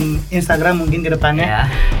bikin Instagram mungkin ke depannya. Ya.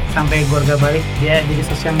 Sampai Gorga balik dia jadi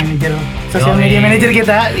social Yoi. media manager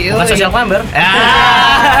kita. Bukan social climber.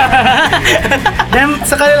 Dan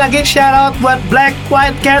sekali lagi shout out buat Black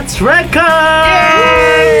White Cats Records.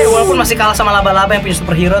 Walaupun masih kalah sama laba-laba yang punya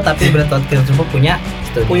superhero, tapi Black White Cats punya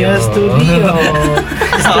studio.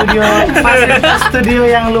 Fasilitas studio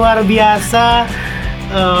yang luar biasa.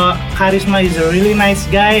 Karisma is a really nice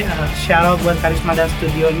guy. Shout out buat Karisma dan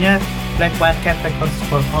studionya. Black White Cat Records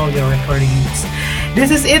for all your recording needs. This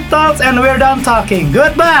is It Talks and we're done talking.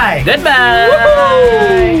 Goodbye. Goodbye.